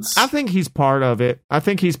episodes. I think he's part of it. I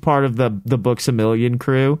think he's part of the Books-A-Million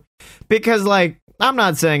crew. Because, like, I'm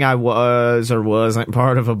not saying I was or wasn't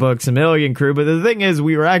part of a Books-A-Million crew, but the thing is,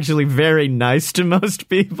 we were actually very nice to most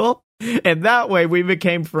people. And that way, we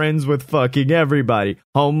became friends with fucking everybody.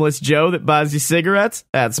 Homeless Joe that buys you cigarettes?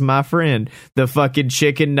 That's my friend. The fucking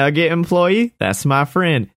chicken nugget employee? That's my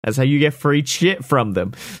friend. That's how you get free shit from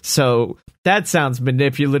them. So... that sounds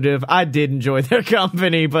manipulative. I did enjoy their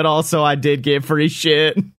company, but also I did get free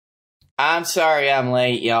shit. I'm sorry I'm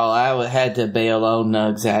late, y'all. I had to bail old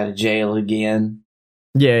Nugs out of jail again.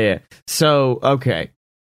 Yeah. So, okay.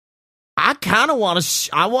 I kind of want to...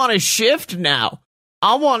 I want to shift now.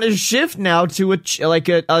 I want to shift now to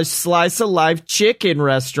a slice of life chicken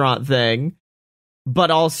restaurant thing. But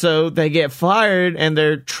also, they get fired and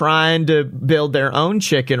they're trying to build their own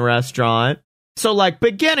chicken restaurant. So, like,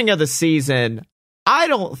 beginning of the season, I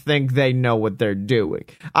don't think they know what they're doing.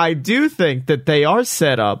 I do think that they are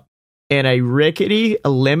set up in a rickety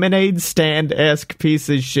lemonade stand-esque piece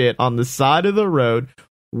of shit on the side of the road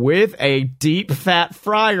with a deep fat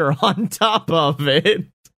fryer on top of it.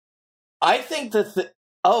 I think that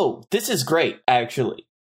this is great, actually.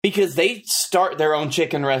 Because they start their own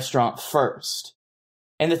chicken restaurant first.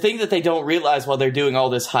 And the thing that they don't realize while they're doing all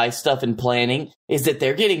this high stuff and planning is that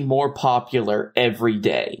they're getting more popular every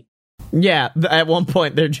day. Yeah, at one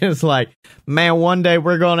point they're just like, man, one day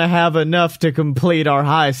we're going to have enough to complete our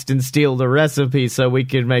heist and steal the recipe so we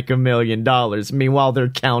can make $1 million. Meanwhile, they're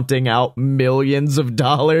counting out millions of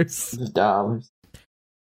dollars.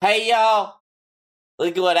 Hey, y'all.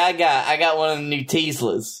 Look at what I got. I got one of the new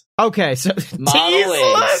Teslas. Okay, so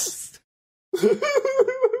Teslas?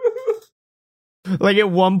 Like at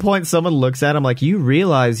one point someone looks at him like, you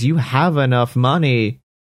realize you have enough money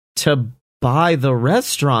to buy the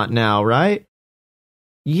restaurant now, right?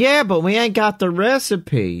 Yeah, but we ain't got the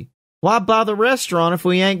recipe. Why buy the restaurant if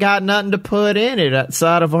we ain't got nothing to put in it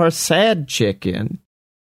outside of our sad chicken?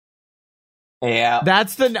 Yeah.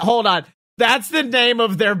 Hold on. That's the name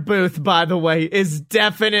of their booth, by the way, is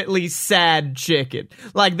definitely sad chicken.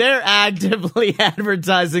 Like, they're actively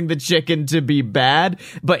advertising the chicken to be bad,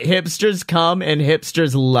 but hipsters come and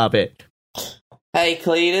hipsters love it. Hey,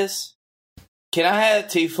 Cletus, can I have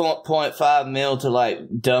 2.5 mil to, like,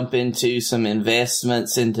 dump into some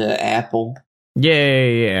investments into Apple?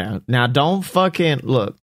 Yeah. Now, don't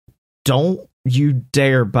you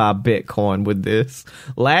dare buy Bitcoin with this.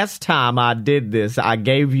 Last time I did this, I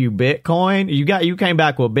gave you Bitcoin. You came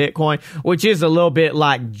back with Bitcoin, which is a little bit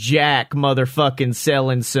like Jack motherfucking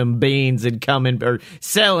selling some beans and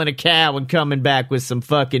selling a cow and coming back with some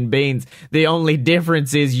fucking beans. The only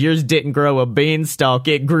difference is yours didn't grow a beanstalk,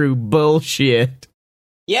 it grew bullshit.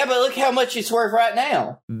 Yeah, but look how much it's worth right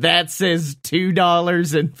now. That says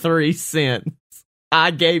 $2.03.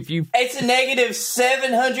 I gave you... It's a negative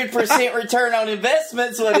 700% return on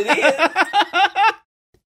investments, what it is.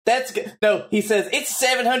 That's good. No, he says, it's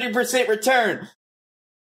 700% return.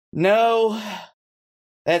 No,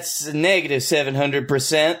 that's a negative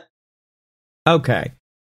 700%. Okay.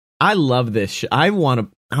 I love this I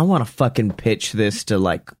want to fucking pitch this to,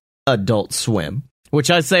 like, Adult Swim, which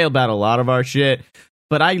I say about a lot of our shit.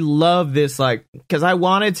 But I love this, like, because I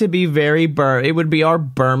want it to be very... it would be our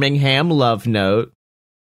Birmingham love note.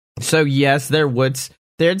 So yes,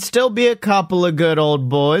 there'd still be a couple of good old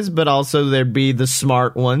boys, but also there'd be the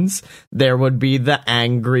smart ones. There would be the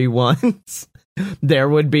angry ones. There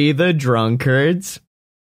would be the drunkards.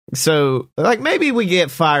 So, like, maybe we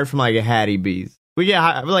get fired from, like, a Hattie B's. We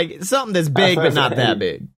get, like, something that's big, but not that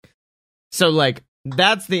big. So, like,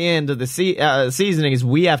 that's the end of the seasoning, is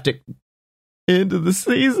we have to... End of the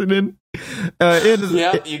seasoning.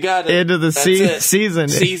 Yep, you got it. End of the season.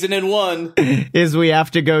 Season 1 is we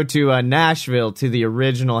have to go to Nashville to the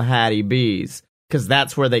original Hattie B's, because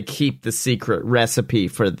that's where they keep the secret recipe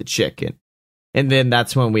for the chicken. And then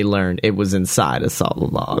that's when we learn it was inside us all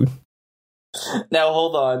along. Now,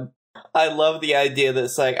 hold on. I love the idea that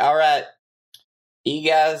it's like, all right, you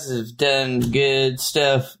guys have done good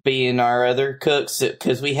stuff being our other cooks,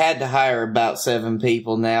 because we had to hire about 7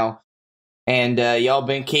 people now. And y'all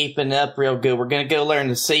been keeping up real good. We're going to go learn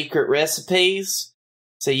the secret recipes.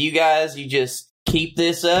 So you guys, you just keep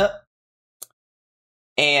this up.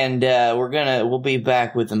 And we'll be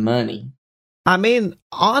back with the money. I mean,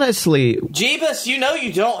 honestly... Jeebus, you know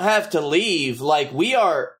you don't have to leave. Like, we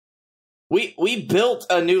built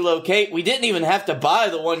a new location. We didn't even have to buy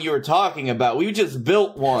the one you were talking about. We just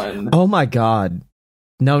built one. Oh my god.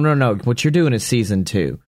 No. What you're doing is season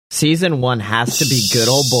 2. Season 1 has to be good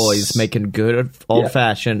old boys making good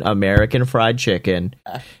old-fashioned American fried chicken.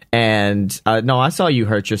 And no, I saw you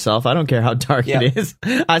hurt yourself. I don't care how dark it is.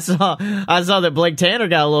 I saw that Blake Tanner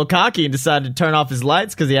got a little cocky and decided to turn off his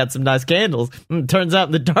lights because he had some nice candles. Turns out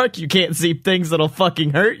in the dark you can't see things that'll fucking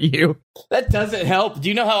hurt you. That doesn't help. Do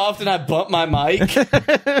you know how often I bump my mic?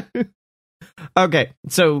 Okay,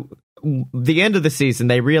 so the end of the season,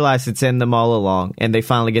 they realize it's in them all along, and they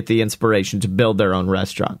finally get the inspiration to build their own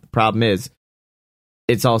restaurant. The problem is,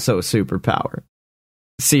 it's also a superpower.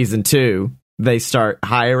 Season 2, they start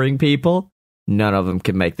hiring people. None of them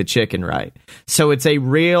can make the chicken right. So it's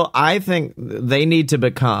I think they need to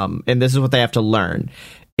become, and this is what they have to learn,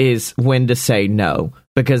 is when to say no.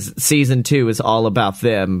 Because season 2 is all about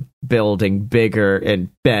them building bigger and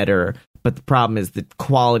better. But the problem is the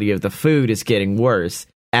quality of the food is getting worse,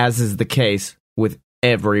 as is the case with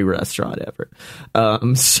every restaurant ever.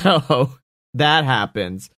 So that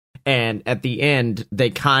happens. And at the end,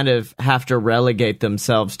 they kind of have to relegate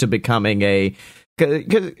themselves to becoming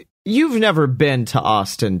because you've never been to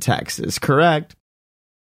Austin, Texas, correct?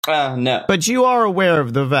 No. But you are aware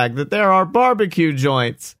of the fact that there are barbecue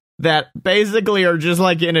joints that basically are just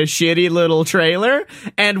like in a shitty little trailer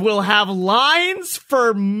and will have lines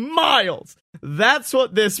for miles. That's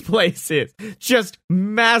what this place is. Just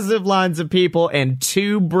massive lines of people and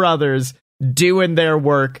 2 brothers doing their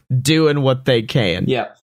work, doing what they can. Yeah.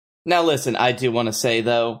 Now listen, I do want to say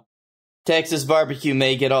though, Texas barbecue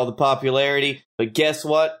may get all the popularity, but guess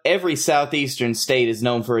what? Every southeastern state is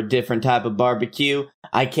known for a different type of barbecue.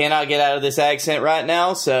 I cannot get out of this accent right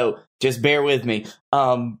now, so just bear with me.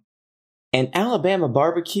 And Alabama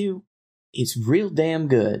barbecue is real damn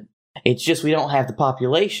good. It's just we don't have the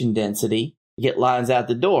population density to get lines out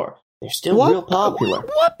the door. They're still real popular.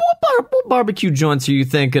 What barbecue joints are you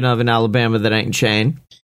thinking of in Alabama that ain't chain?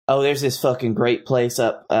 Oh, there's this fucking great place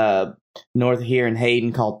up north of here in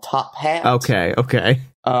Hayden called Top Hat. Okay.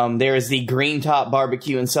 There is the Green Top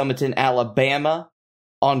Barbecue in Summerton, Alabama,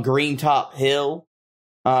 on Green Top Hill.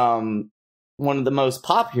 One of the most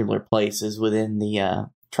popular places within the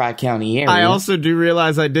Tri-County area. I also do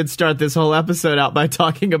realize I did start this whole episode out by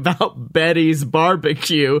talking about Betty's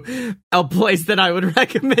Barbecue, a place that I would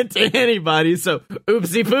recommend to anybody. So,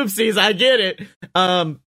 oopsie poopsies, I get it.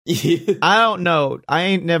 I don't know. I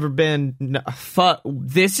ain't never been. Fuck.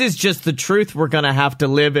 This is just the truth we're gonna have to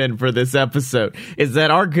live in for this episode. Is that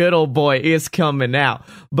our good old boy is coming out,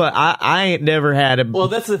 but I ain't never had him. Well,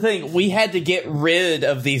 that's the thing. We had to get rid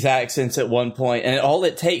of these accents at one point, and all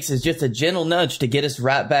it takes is just a gentle nudge to get us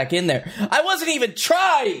right back in there. I wasn't even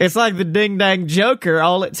trying. It's like the ding dang Joker.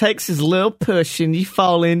 All it takes is a little push, and you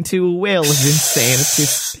fall into a well of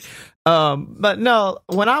insanity. But no,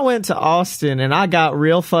 when I went to Austin and I got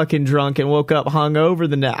real fucking drunk and woke up hungover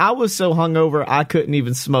the night, I was so hungover I couldn't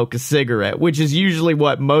even smoke a cigarette, which is usually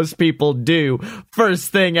what most people do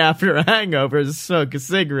first thing after a hangover is smoke a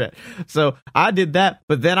cigarette. So I did that,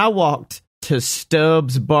 but then I walked to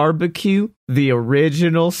Stubbs Barbecue, the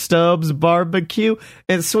original Stubbs Barbecue,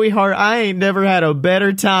 and sweetheart, I ain't never had a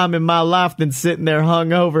better time in my life than sitting there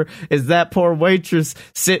hungover as that poor waitress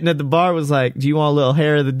sitting at the bar was like, do you want a little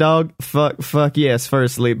hair of the dog? Fuck yes,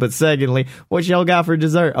 firstly, but secondly, what y'all got for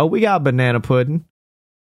dessert? Oh, we got banana pudding.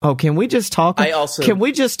 Oh, can we just talk? Can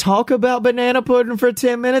we just talk about banana pudding for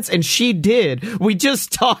 10 minutes? And she did. We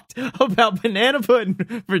just talked about banana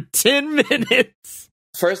pudding for 10 minutes.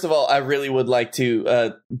 First of all, I really would like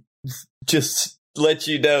to just let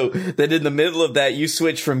you know that in the middle of that, you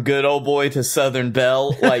switched from good old boy to Southern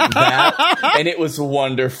Belle like that, and it was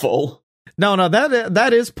wonderful. No,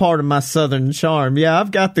 that is part of my Southern charm. Yeah,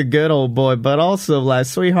 I've got the good old boy, but also, like,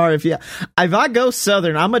 sweetheart, if I go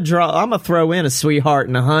Southern, I'm gonna throw in a sweetheart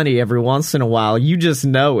and a honey every once in a while. You just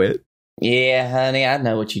know it. Yeah, honey, I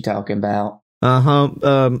know what you're talking about.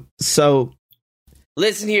 So.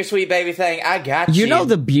 Listen here, sweet baby thing, I got you. You know,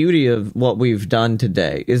 the beauty of what we've done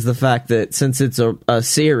today is the fact that since it's a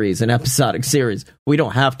series, an episodic series, we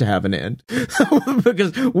don't have to have an end.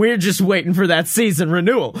 Because we're just waiting for that season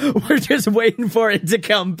renewal. We're just waiting for it to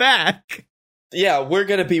come back. Yeah, we're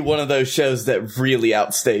going to be one of those shows that really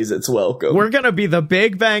outstays its welcome. We're going to be the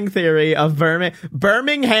Big Bang Theory of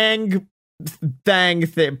Birmingham Bang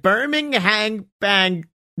Theory.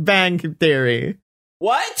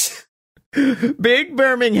 What? Big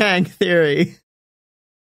Birmingham Theory.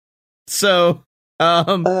 So,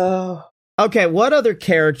 okay, what other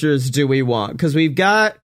characters do we want? Because we've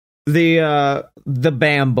got the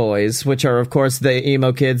Bam Boys, which are, of course, the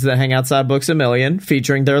emo kids that hang outside Books A Million,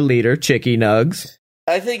 featuring their leader, Chicky Nugs.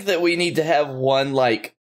 I think that we need to have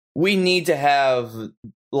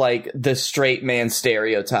the straight man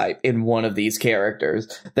stereotype in one of these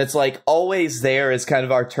characters that's, like, always there as kind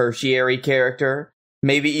of our tertiary character.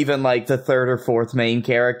 Maybe even, like, the third or fourth main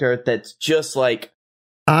character that's just, like,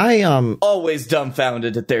 always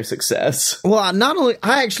dumbfounded at their success. Well,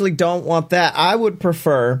 I actually don't want that. I would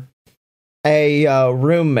prefer a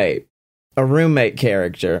roommate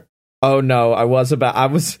character. Oh, no, I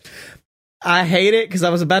hate it because I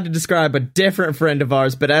was about to describe a different friend of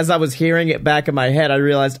ours, but as I was hearing it back in my head, I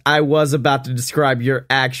realized I was about to describe your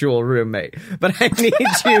actual roommate. But I need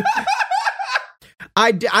you...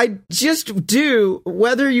 I just do,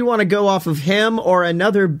 whether you want to go off of him or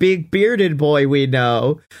another big bearded boy we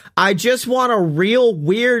know, I just want a real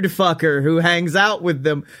weird fucker who hangs out with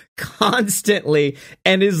them constantly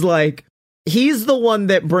and is like, he's the one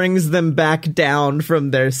that brings them back down from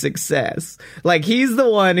their success. Like, he's the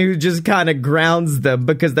one who just kind of grounds them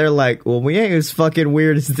because they're like, well, we ain't as fucking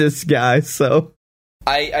weird as this guy, so...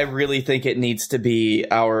 I really think it needs to be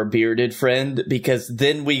our bearded friend, because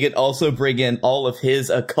then we could also bring in all of his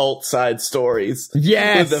occult side stories.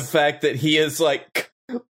 Yes! With the fact that he is, like,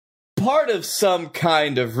 part of some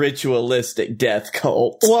kind of ritualistic death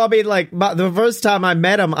cult. Well, I mean, like, the first time I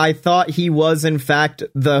met him, I thought he was, in fact,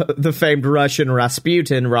 the famed Russian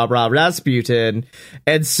Rasputin, Rasputin.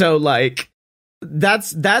 And so, like,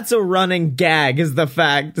 that's a running gag, is the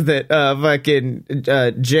fact that fucking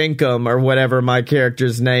Jenkum, or whatever my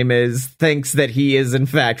character's name is, thinks that he is in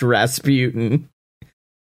fact Rasputin.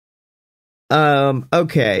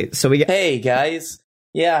 Okay, so we got... Hey guys,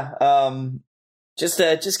 just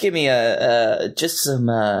give me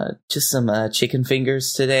some chicken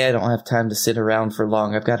fingers today. I don't have time to sit around for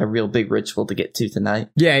long. I've got a real big ritual to get to tonight.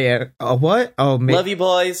 Yeah. What? Oh, love you,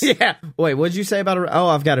 boys. Yeah. Wait, what'd you say about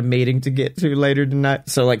I've got a meeting to get to later tonight.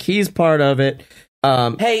 So, like, he's part of it.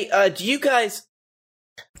 Hey, do you guys...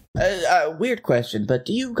 weird question, but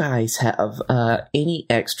do you guys have any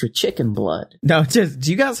extra chicken blood? No, just,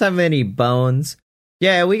 do you guys have any bones?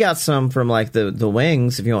 Yeah, we got some from, like, the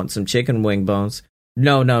wings, if you want some chicken wing bones.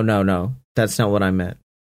 No. That's not what I meant.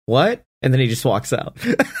 What? And then he just walks out.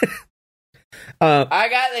 I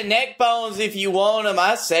got the neck bones if you want them.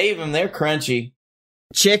 I save them. They're crunchy.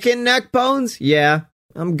 Chicken neck bones? Yeah,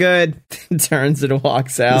 I'm good. Turns and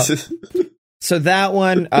walks out. So that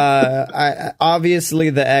one, obviously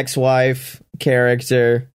the ex-wife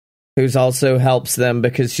character, who's also helps them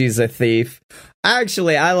because she's a thief.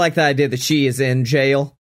 Actually, I like the idea that she is in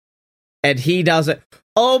jail, and he doesn't.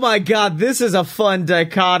 Oh my god, this is a fun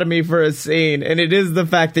dichotomy for a scene, and it is the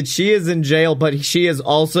fact that she is in jail, but she has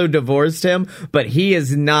also divorced him, but he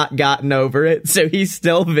has not gotten over it, so he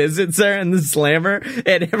still visits her in the slammer,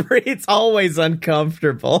 and it's always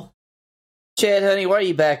uncomfortable. Chad, honey, why are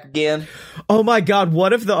you back again? Oh my god,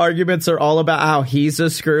 what if the arguments are all about how he's a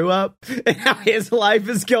screw-up, and how his life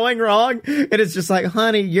is going wrong, and it's just like,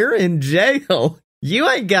 honey, you're in jail. You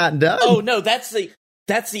ain't gotten done. Oh no, that's the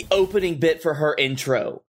opening bit for her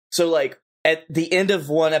intro. So, like, at the end of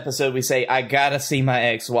one episode, we say, I gotta see my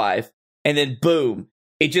ex-wife. And then, boom,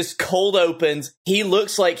 it just cold opens. He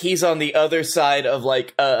looks like he's on the other side of,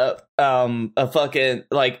 like, a fucking,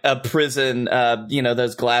 like, a prison,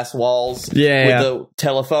 those glass walls with the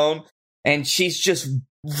telephone. And she's just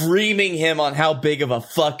reaming him on how big of a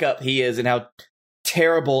fuck-up he is and how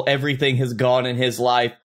terrible everything has gone in his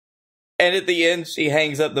life. And at the end, she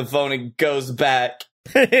hangs up the phone and goes back.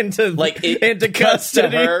 into custody.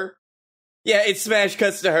 To her. Yeah, it smash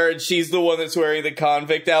cuts to her, and she's the one that's wearing the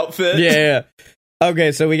convict outfit. Yeah.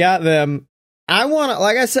 Okay, so we got them. I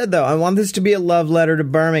want this to be a love letter to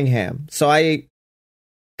Birmingham. So I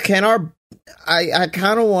kind of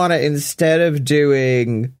want to, instead of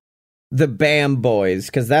doing the Bam Boys,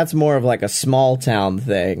 because that's more of like a small town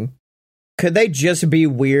thing, could they just be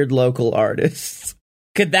weird local artists?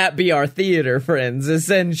 Could that be our theater friends,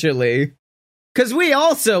 essentially? Because we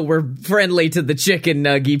also were friendly to the chicken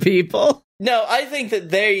nuggy people. No, I think that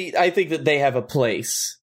they have a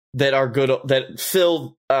place that are good, that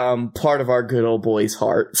fill part of our good old boys'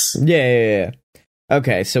 hearts. Yeah.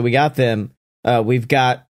 Okay, so we got them. We've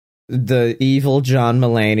got the evil John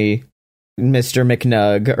Mulaney, Mr.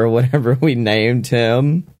 McNug, or whatever we named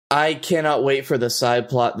him. I cannot wait for the side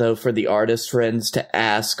plot, though, for the artist friends to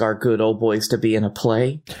ask our good old boys to be in a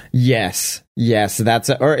play. Yes,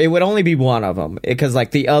 or it would only be one of them, because,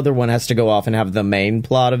 like, the other one has to go off and have the main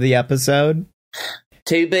plot of the episode.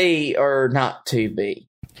 To be or not to be.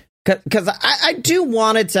 Because I do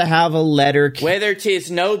want it to have a letter... Whether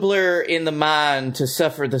 'tis nobler in the mind to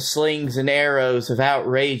suffer the slings and arrows of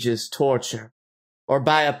outrageous torture, or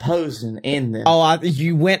by opposing in them. Oh,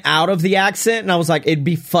 you went out of the accent, and I was like, it'd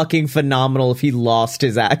be fucking phenomenal if he lost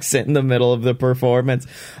his accent in the middle of the performance.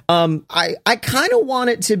 I kind of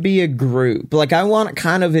want it to be a group. Like, I want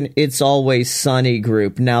kind of an It's Always Sunny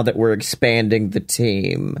group now that we're expanding the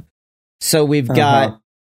team. So we've got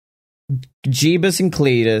Jeebus and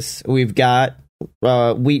Cletus. We've got,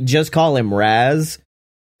 we just call him Raz,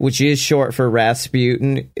 which is short for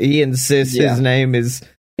Rasputin. He insists his name is...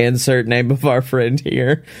 insert name of our friend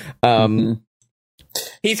here.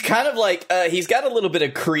 He's kind of like he's got a little bit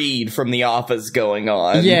of Creed from The Office going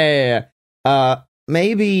on. Yeah.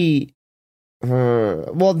 Maybe.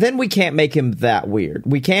 Well, then we can't make him that weird.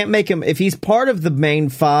 We can't make him, if he's part of the main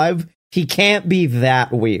five, he can't be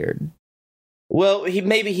that weird. Well,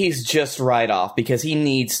 maybe he's just right off because he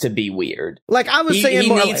needs to be weird. Like, I was saying, he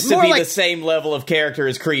needs to be the same level of character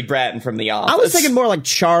as Creed Bratton from The Office. I was thinking more like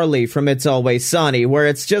Charlie from It's Always Sunny, where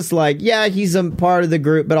it's just like, yeah, he's a part of the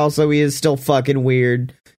group, but also he is still fucking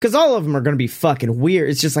weird. Because all of them are going to be fucking weird.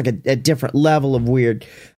 It's just like a different level of weird.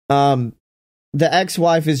 The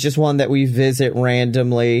ex-wife is just one that we visit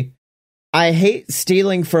randomly. I hate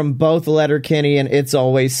stealing from both Letterkenny and It's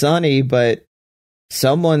Always Sunny, but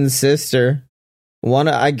someone's sister. One,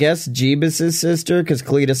 I guess, Jeebus' sister, because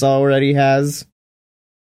Cletus already has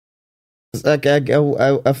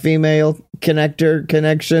a female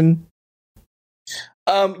connection.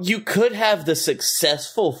 You could have the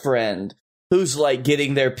successful friend who's like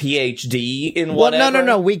getting their PhD in Well, whatever.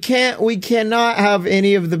 no. We cannot have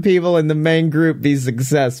any of the people in the main group be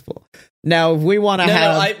successful. Now, if we want to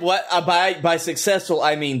by successful,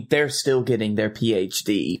 I mean they're still getting their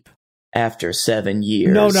PhD after 7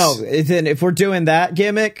 years. No. Then if we're doing that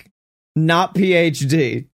gimmick, not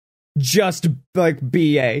PhD, just like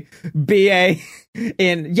BA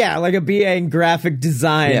in like a BA in graphic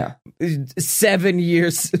design. Yeah. 7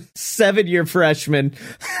 year freshman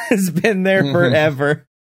has been there forever.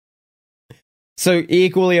 So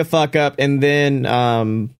equally a fuck up, and then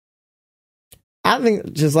I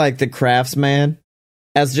think just like the craftsman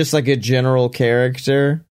as just like a general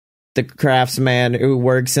character. The craftsman who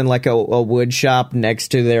works in like a wood shop next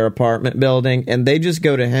to their apartment building, and they just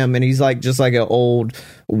go to him, and he's like just like an old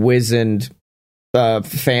wizened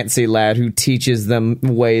fancy lad who teaches them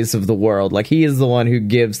ways of the world. Like he is the one who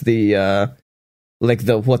gives the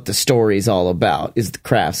what the story's all about is the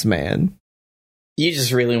craftsman. You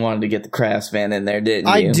just really wanted to get the craftsman in there, didn't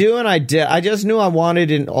you? I do, and I did. I just knew I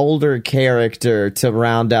wanted an older character to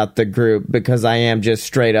round out the group because I am just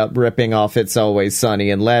straight up ripping off It's Always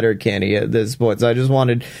Sunny and Letterkenny at this point. So I just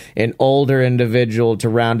wanted an older individual to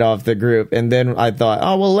round off the group. And then I thought,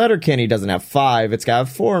 oh, well, Letterkenny doesn't have 5. It's got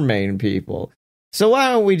 4 main people. So why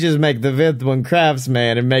don't we just make the 5th one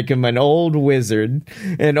craftsman and make him an old wizard?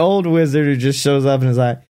 An old wizard who just shows up and is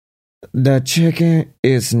like, the chicken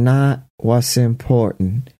is not what's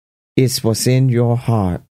important. It's what's in your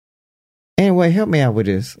heart. Anyway, help me out with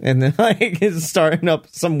this. And then like it's starting up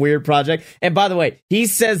some weird project. And by the way, he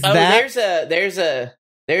says that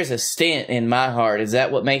there's a stint in my heart. Is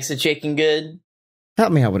that what makes a chicken good?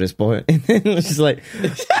 Help me out with this, boy. And then it's just like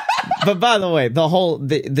but by the way,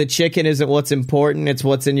 the chicken isn't what's important, it's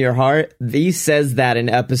what's in your heart. He says that in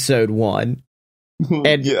episode 1.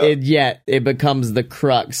 And yet it becomes the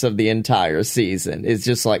crux of the entire season. It's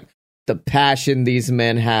just like the passion these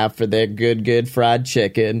men have for their good fried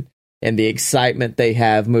chicken and the excitement they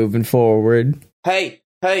have moving forward. Hey,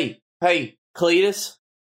 Cletus,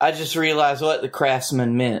 I just realized what the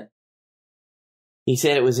craftsman meant. He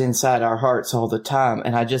said it was inside our hearts all the time,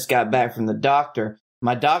 and I just got back from the doctor.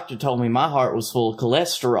 My doctor told me my heart was full of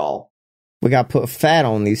cholesterol. We got to put fat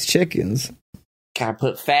on these chickens. Gotta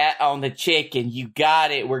put fat on the chicken. You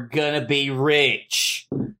got it. We're gonna be rich.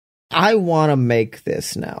 I want to make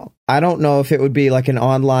this now. I don't know if it would be like an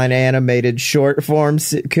online animated short form.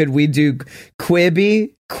 Could we do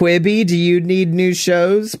Quibi? Quibi, do you need new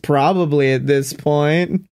shows? Probably at this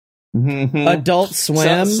point. Adult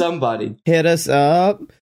Swim. Somebody. Hit us up.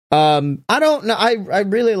 I don't know. I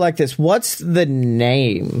really like this. What's the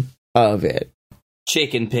name of it?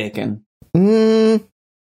 Chicken picking.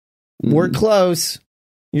 We're close.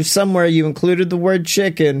 You're somewhere. You included the word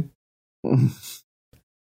chicken.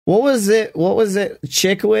 What was it?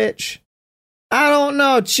 Chickwitch? I don't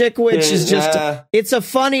know. Chickwitch is just... it's a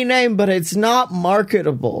funny name, but it's not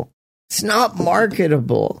marketable. It's not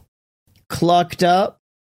marketable. Clucked up.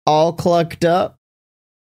 All clucked up.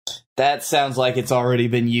 That sounds like it's already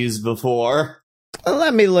been used before.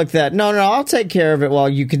 Let me look that. No, I'll take care of it while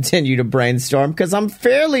you continue to brainstorm, because I'm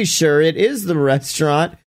fairly sure it is the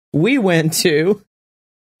restaurant we went to.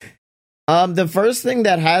 The first thing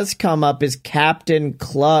that has come up is Captain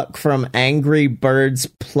Cluck from Angry Birds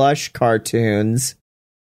plush cartoons.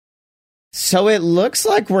 So it looks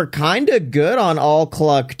like we're kind of good on All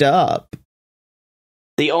Clucked Up.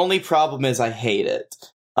 The only problem is I hate it.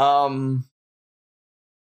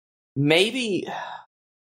 Maybe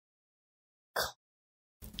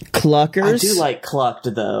Cluckers? I do like Clucked,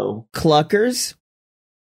 though. Cluckers?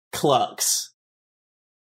 Clucks.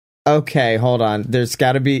 Okay, hold on. There's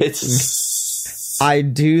got to be... I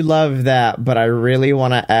do love that, but I really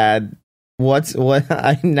want to add... What?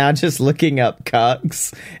 I'm now just looking up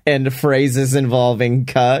cucks and phrases involving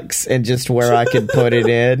cucks and just where I could put it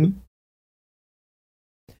in.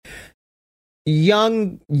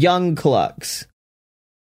 Young clucks.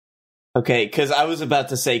 Okay, because I was about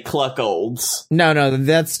to say cluckolds. No,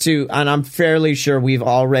 that's too... And I'm fairly sure we've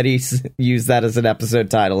already used that as an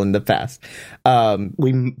episode title in the past.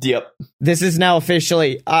 Yep. This is now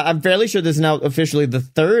officially... I'm fairly sure this is now officially the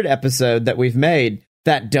 3rd episode that we've made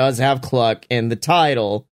that does have cluck in the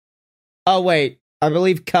title. Oh, wait. I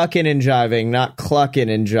believe cuckin' and jiving, not cluckin'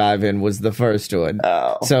 and jiving was the first one.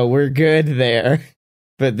 Oh. So we're good there.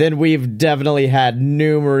 But then we've definitely had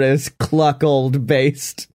numerous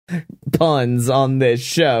cluckold-based puns on this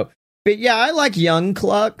show. But yeah, I like young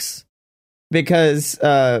clucks because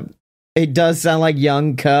it does sound like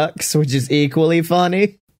young cucks, which is equally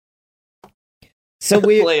funny. So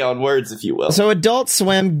we play on words, if you will. So Adult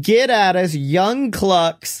Swim, get at us, young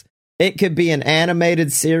clucks, It could be an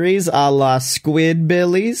animated series a la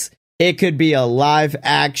Squidbillies. It could be a live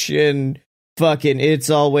action fucking It's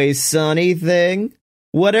Always Sunny thing.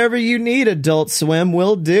 Whatever you need, Adult Swim,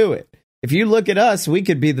 we'll do it. If you look at us, we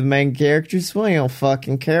could be the main characters. We don't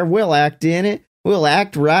fucking care. We'll act in it. We'll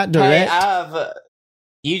act right direct. Hey,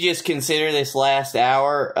 you just consider this last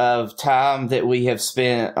hour of time that we have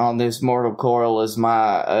spent on this Mortal Coil as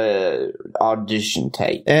my audition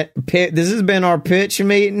tape. This has been our pitch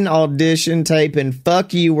meeting, audition tape, and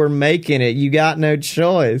fuck you, we're making it. You got no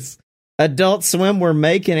choice. Adult Swim, we're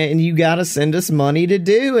making it, and you gotta send us money to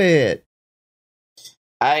do it.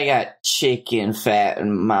 I got chicken fat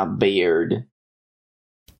in my beard.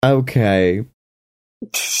 Okay.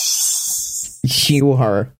 You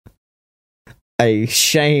are a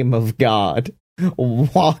shame of God,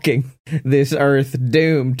 walking this earth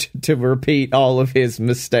doomed to repeat all of his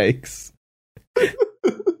mistakes.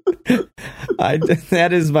 That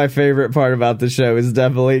is my favorite part about the show, is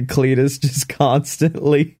definitely Cletus just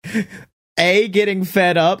constantly getting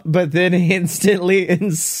fed up, but then instantly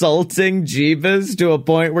insulting Jeebus to a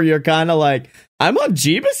point where you're kind of like, I'm on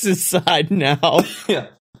Jeebus's side now. Yeah.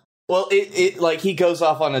 Well, it like he goes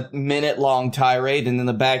off on a minute-long tirade, and in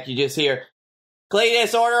the back you just hear,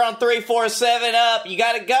 Cletus, order on 347 up. You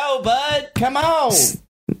gotta go, bud. Come on.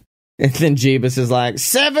 And then Jeebus is like,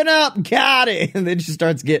 7 up, got it. And then she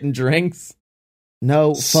starts getting drinks.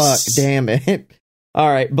 No, fuck, damn it. All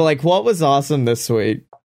right, Blake, what was awesome this week?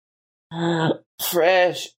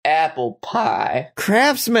 Fresh apple pie.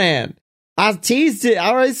 Craftsman. I teased it. I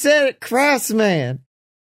already said it. Craftsman.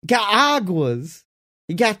 Got aguas.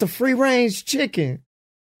 You got the free-range chicken.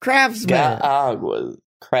 Craftsman. Got aguas.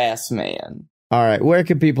 Craftsman. All right, where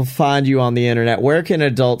can people find you on the internet? Where can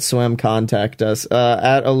Adult Swim contact us?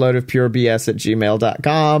 At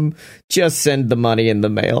aloadofpurebs@gmail.com. Just send the money in the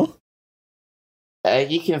mail.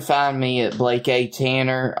 You can find me at Blake A.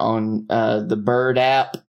 Tanner on the Bird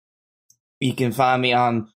app. You can find me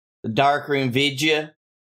on the Darkroom Vidya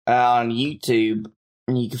on YouTube.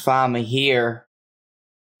 And you can find me here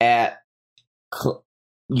at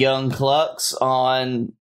Young Clucks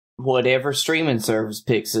on whatever streaming service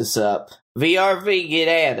picks us up. VRV, get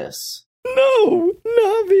at us. No,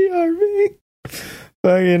 not VRV.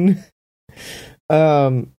 Fucking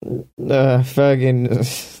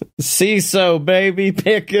CISO, baby,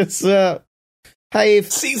 pick us up. Hey,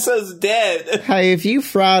 CISO's dead. Hey, if you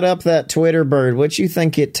fried up that Twitter bird, what you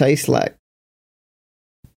think it tastes like?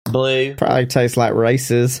 Blue. Probably tastes like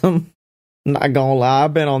racism. Not gonna lie,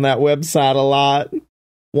 I've been on that website a lot.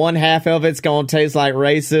 One half of it's gonna taste like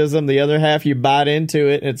racism, the other half you bite into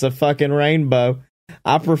it and it's a fucking rainbow.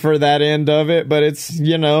 I prefer that end of it, but it's,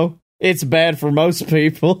 it's bad for most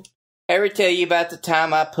people. Ever tell you about the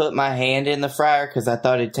time I put my hand in the fryer because I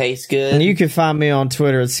thought it tastes good? And you can find me on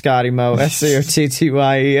Twitter at ScottyMo,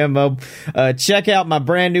 SCOTTYEMO. Check out my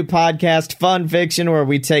brand new podcast, Fun Fiction, where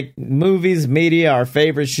we take movies, media, our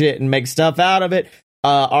favorite shit, and make stuff out of it.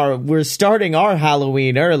 We're starting our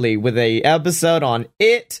Halloween early with a episode on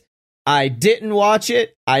It. I didn't watch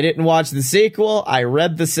it. I didn't watch the sequel. I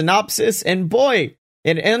read the synopsis, and boy,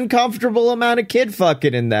 an uncomfortable amount of kid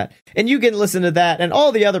fucking in that. And you can listen to that and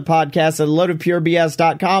all the other podcasts at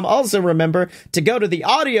loadofpurebs.com. Also remember to go to the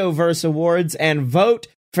Audioverse Awards and vote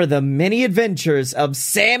for the many adventures of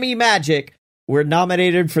Sammy Magic. We're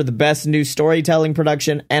nominated for the best new storytelling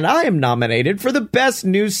production, and I am nominated for the best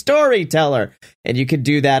new storyteller. And you can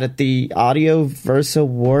do that at the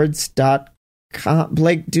audioverseawards.com.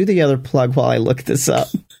 Blake, do the other plug while I look this up.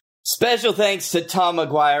 Special thanks to Tom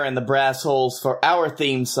McGuire and the Brass Holes for our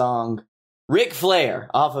theme song, Ric Flair,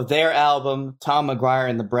 off of their album, Tom McGuire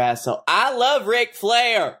and the Brass Holes. I love Ric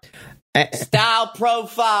Flair. Style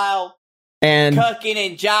profile. And cucking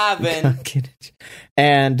and jiving.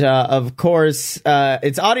 And of course,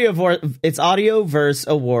 it's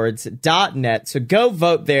audioverseawards.net. So go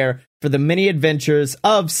vote there for the many adventures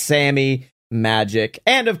of Sammy Magic.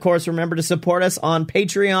 And of course, remember to support us on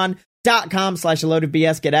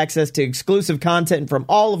patreon.com/aloadofbs. Get access to exclusive content from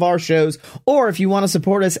all of our shows. Or if you want to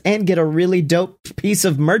support us and get a really dope piece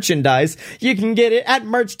of merchandise, you can get it at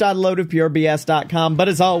merch.loadofpurebs.com. But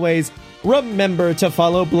as always, remember to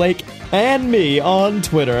follow Blake and me on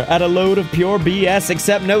Twitter at @aloadofpurebs.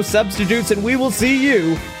 Accept no substitutes, and we will see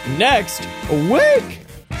you next week.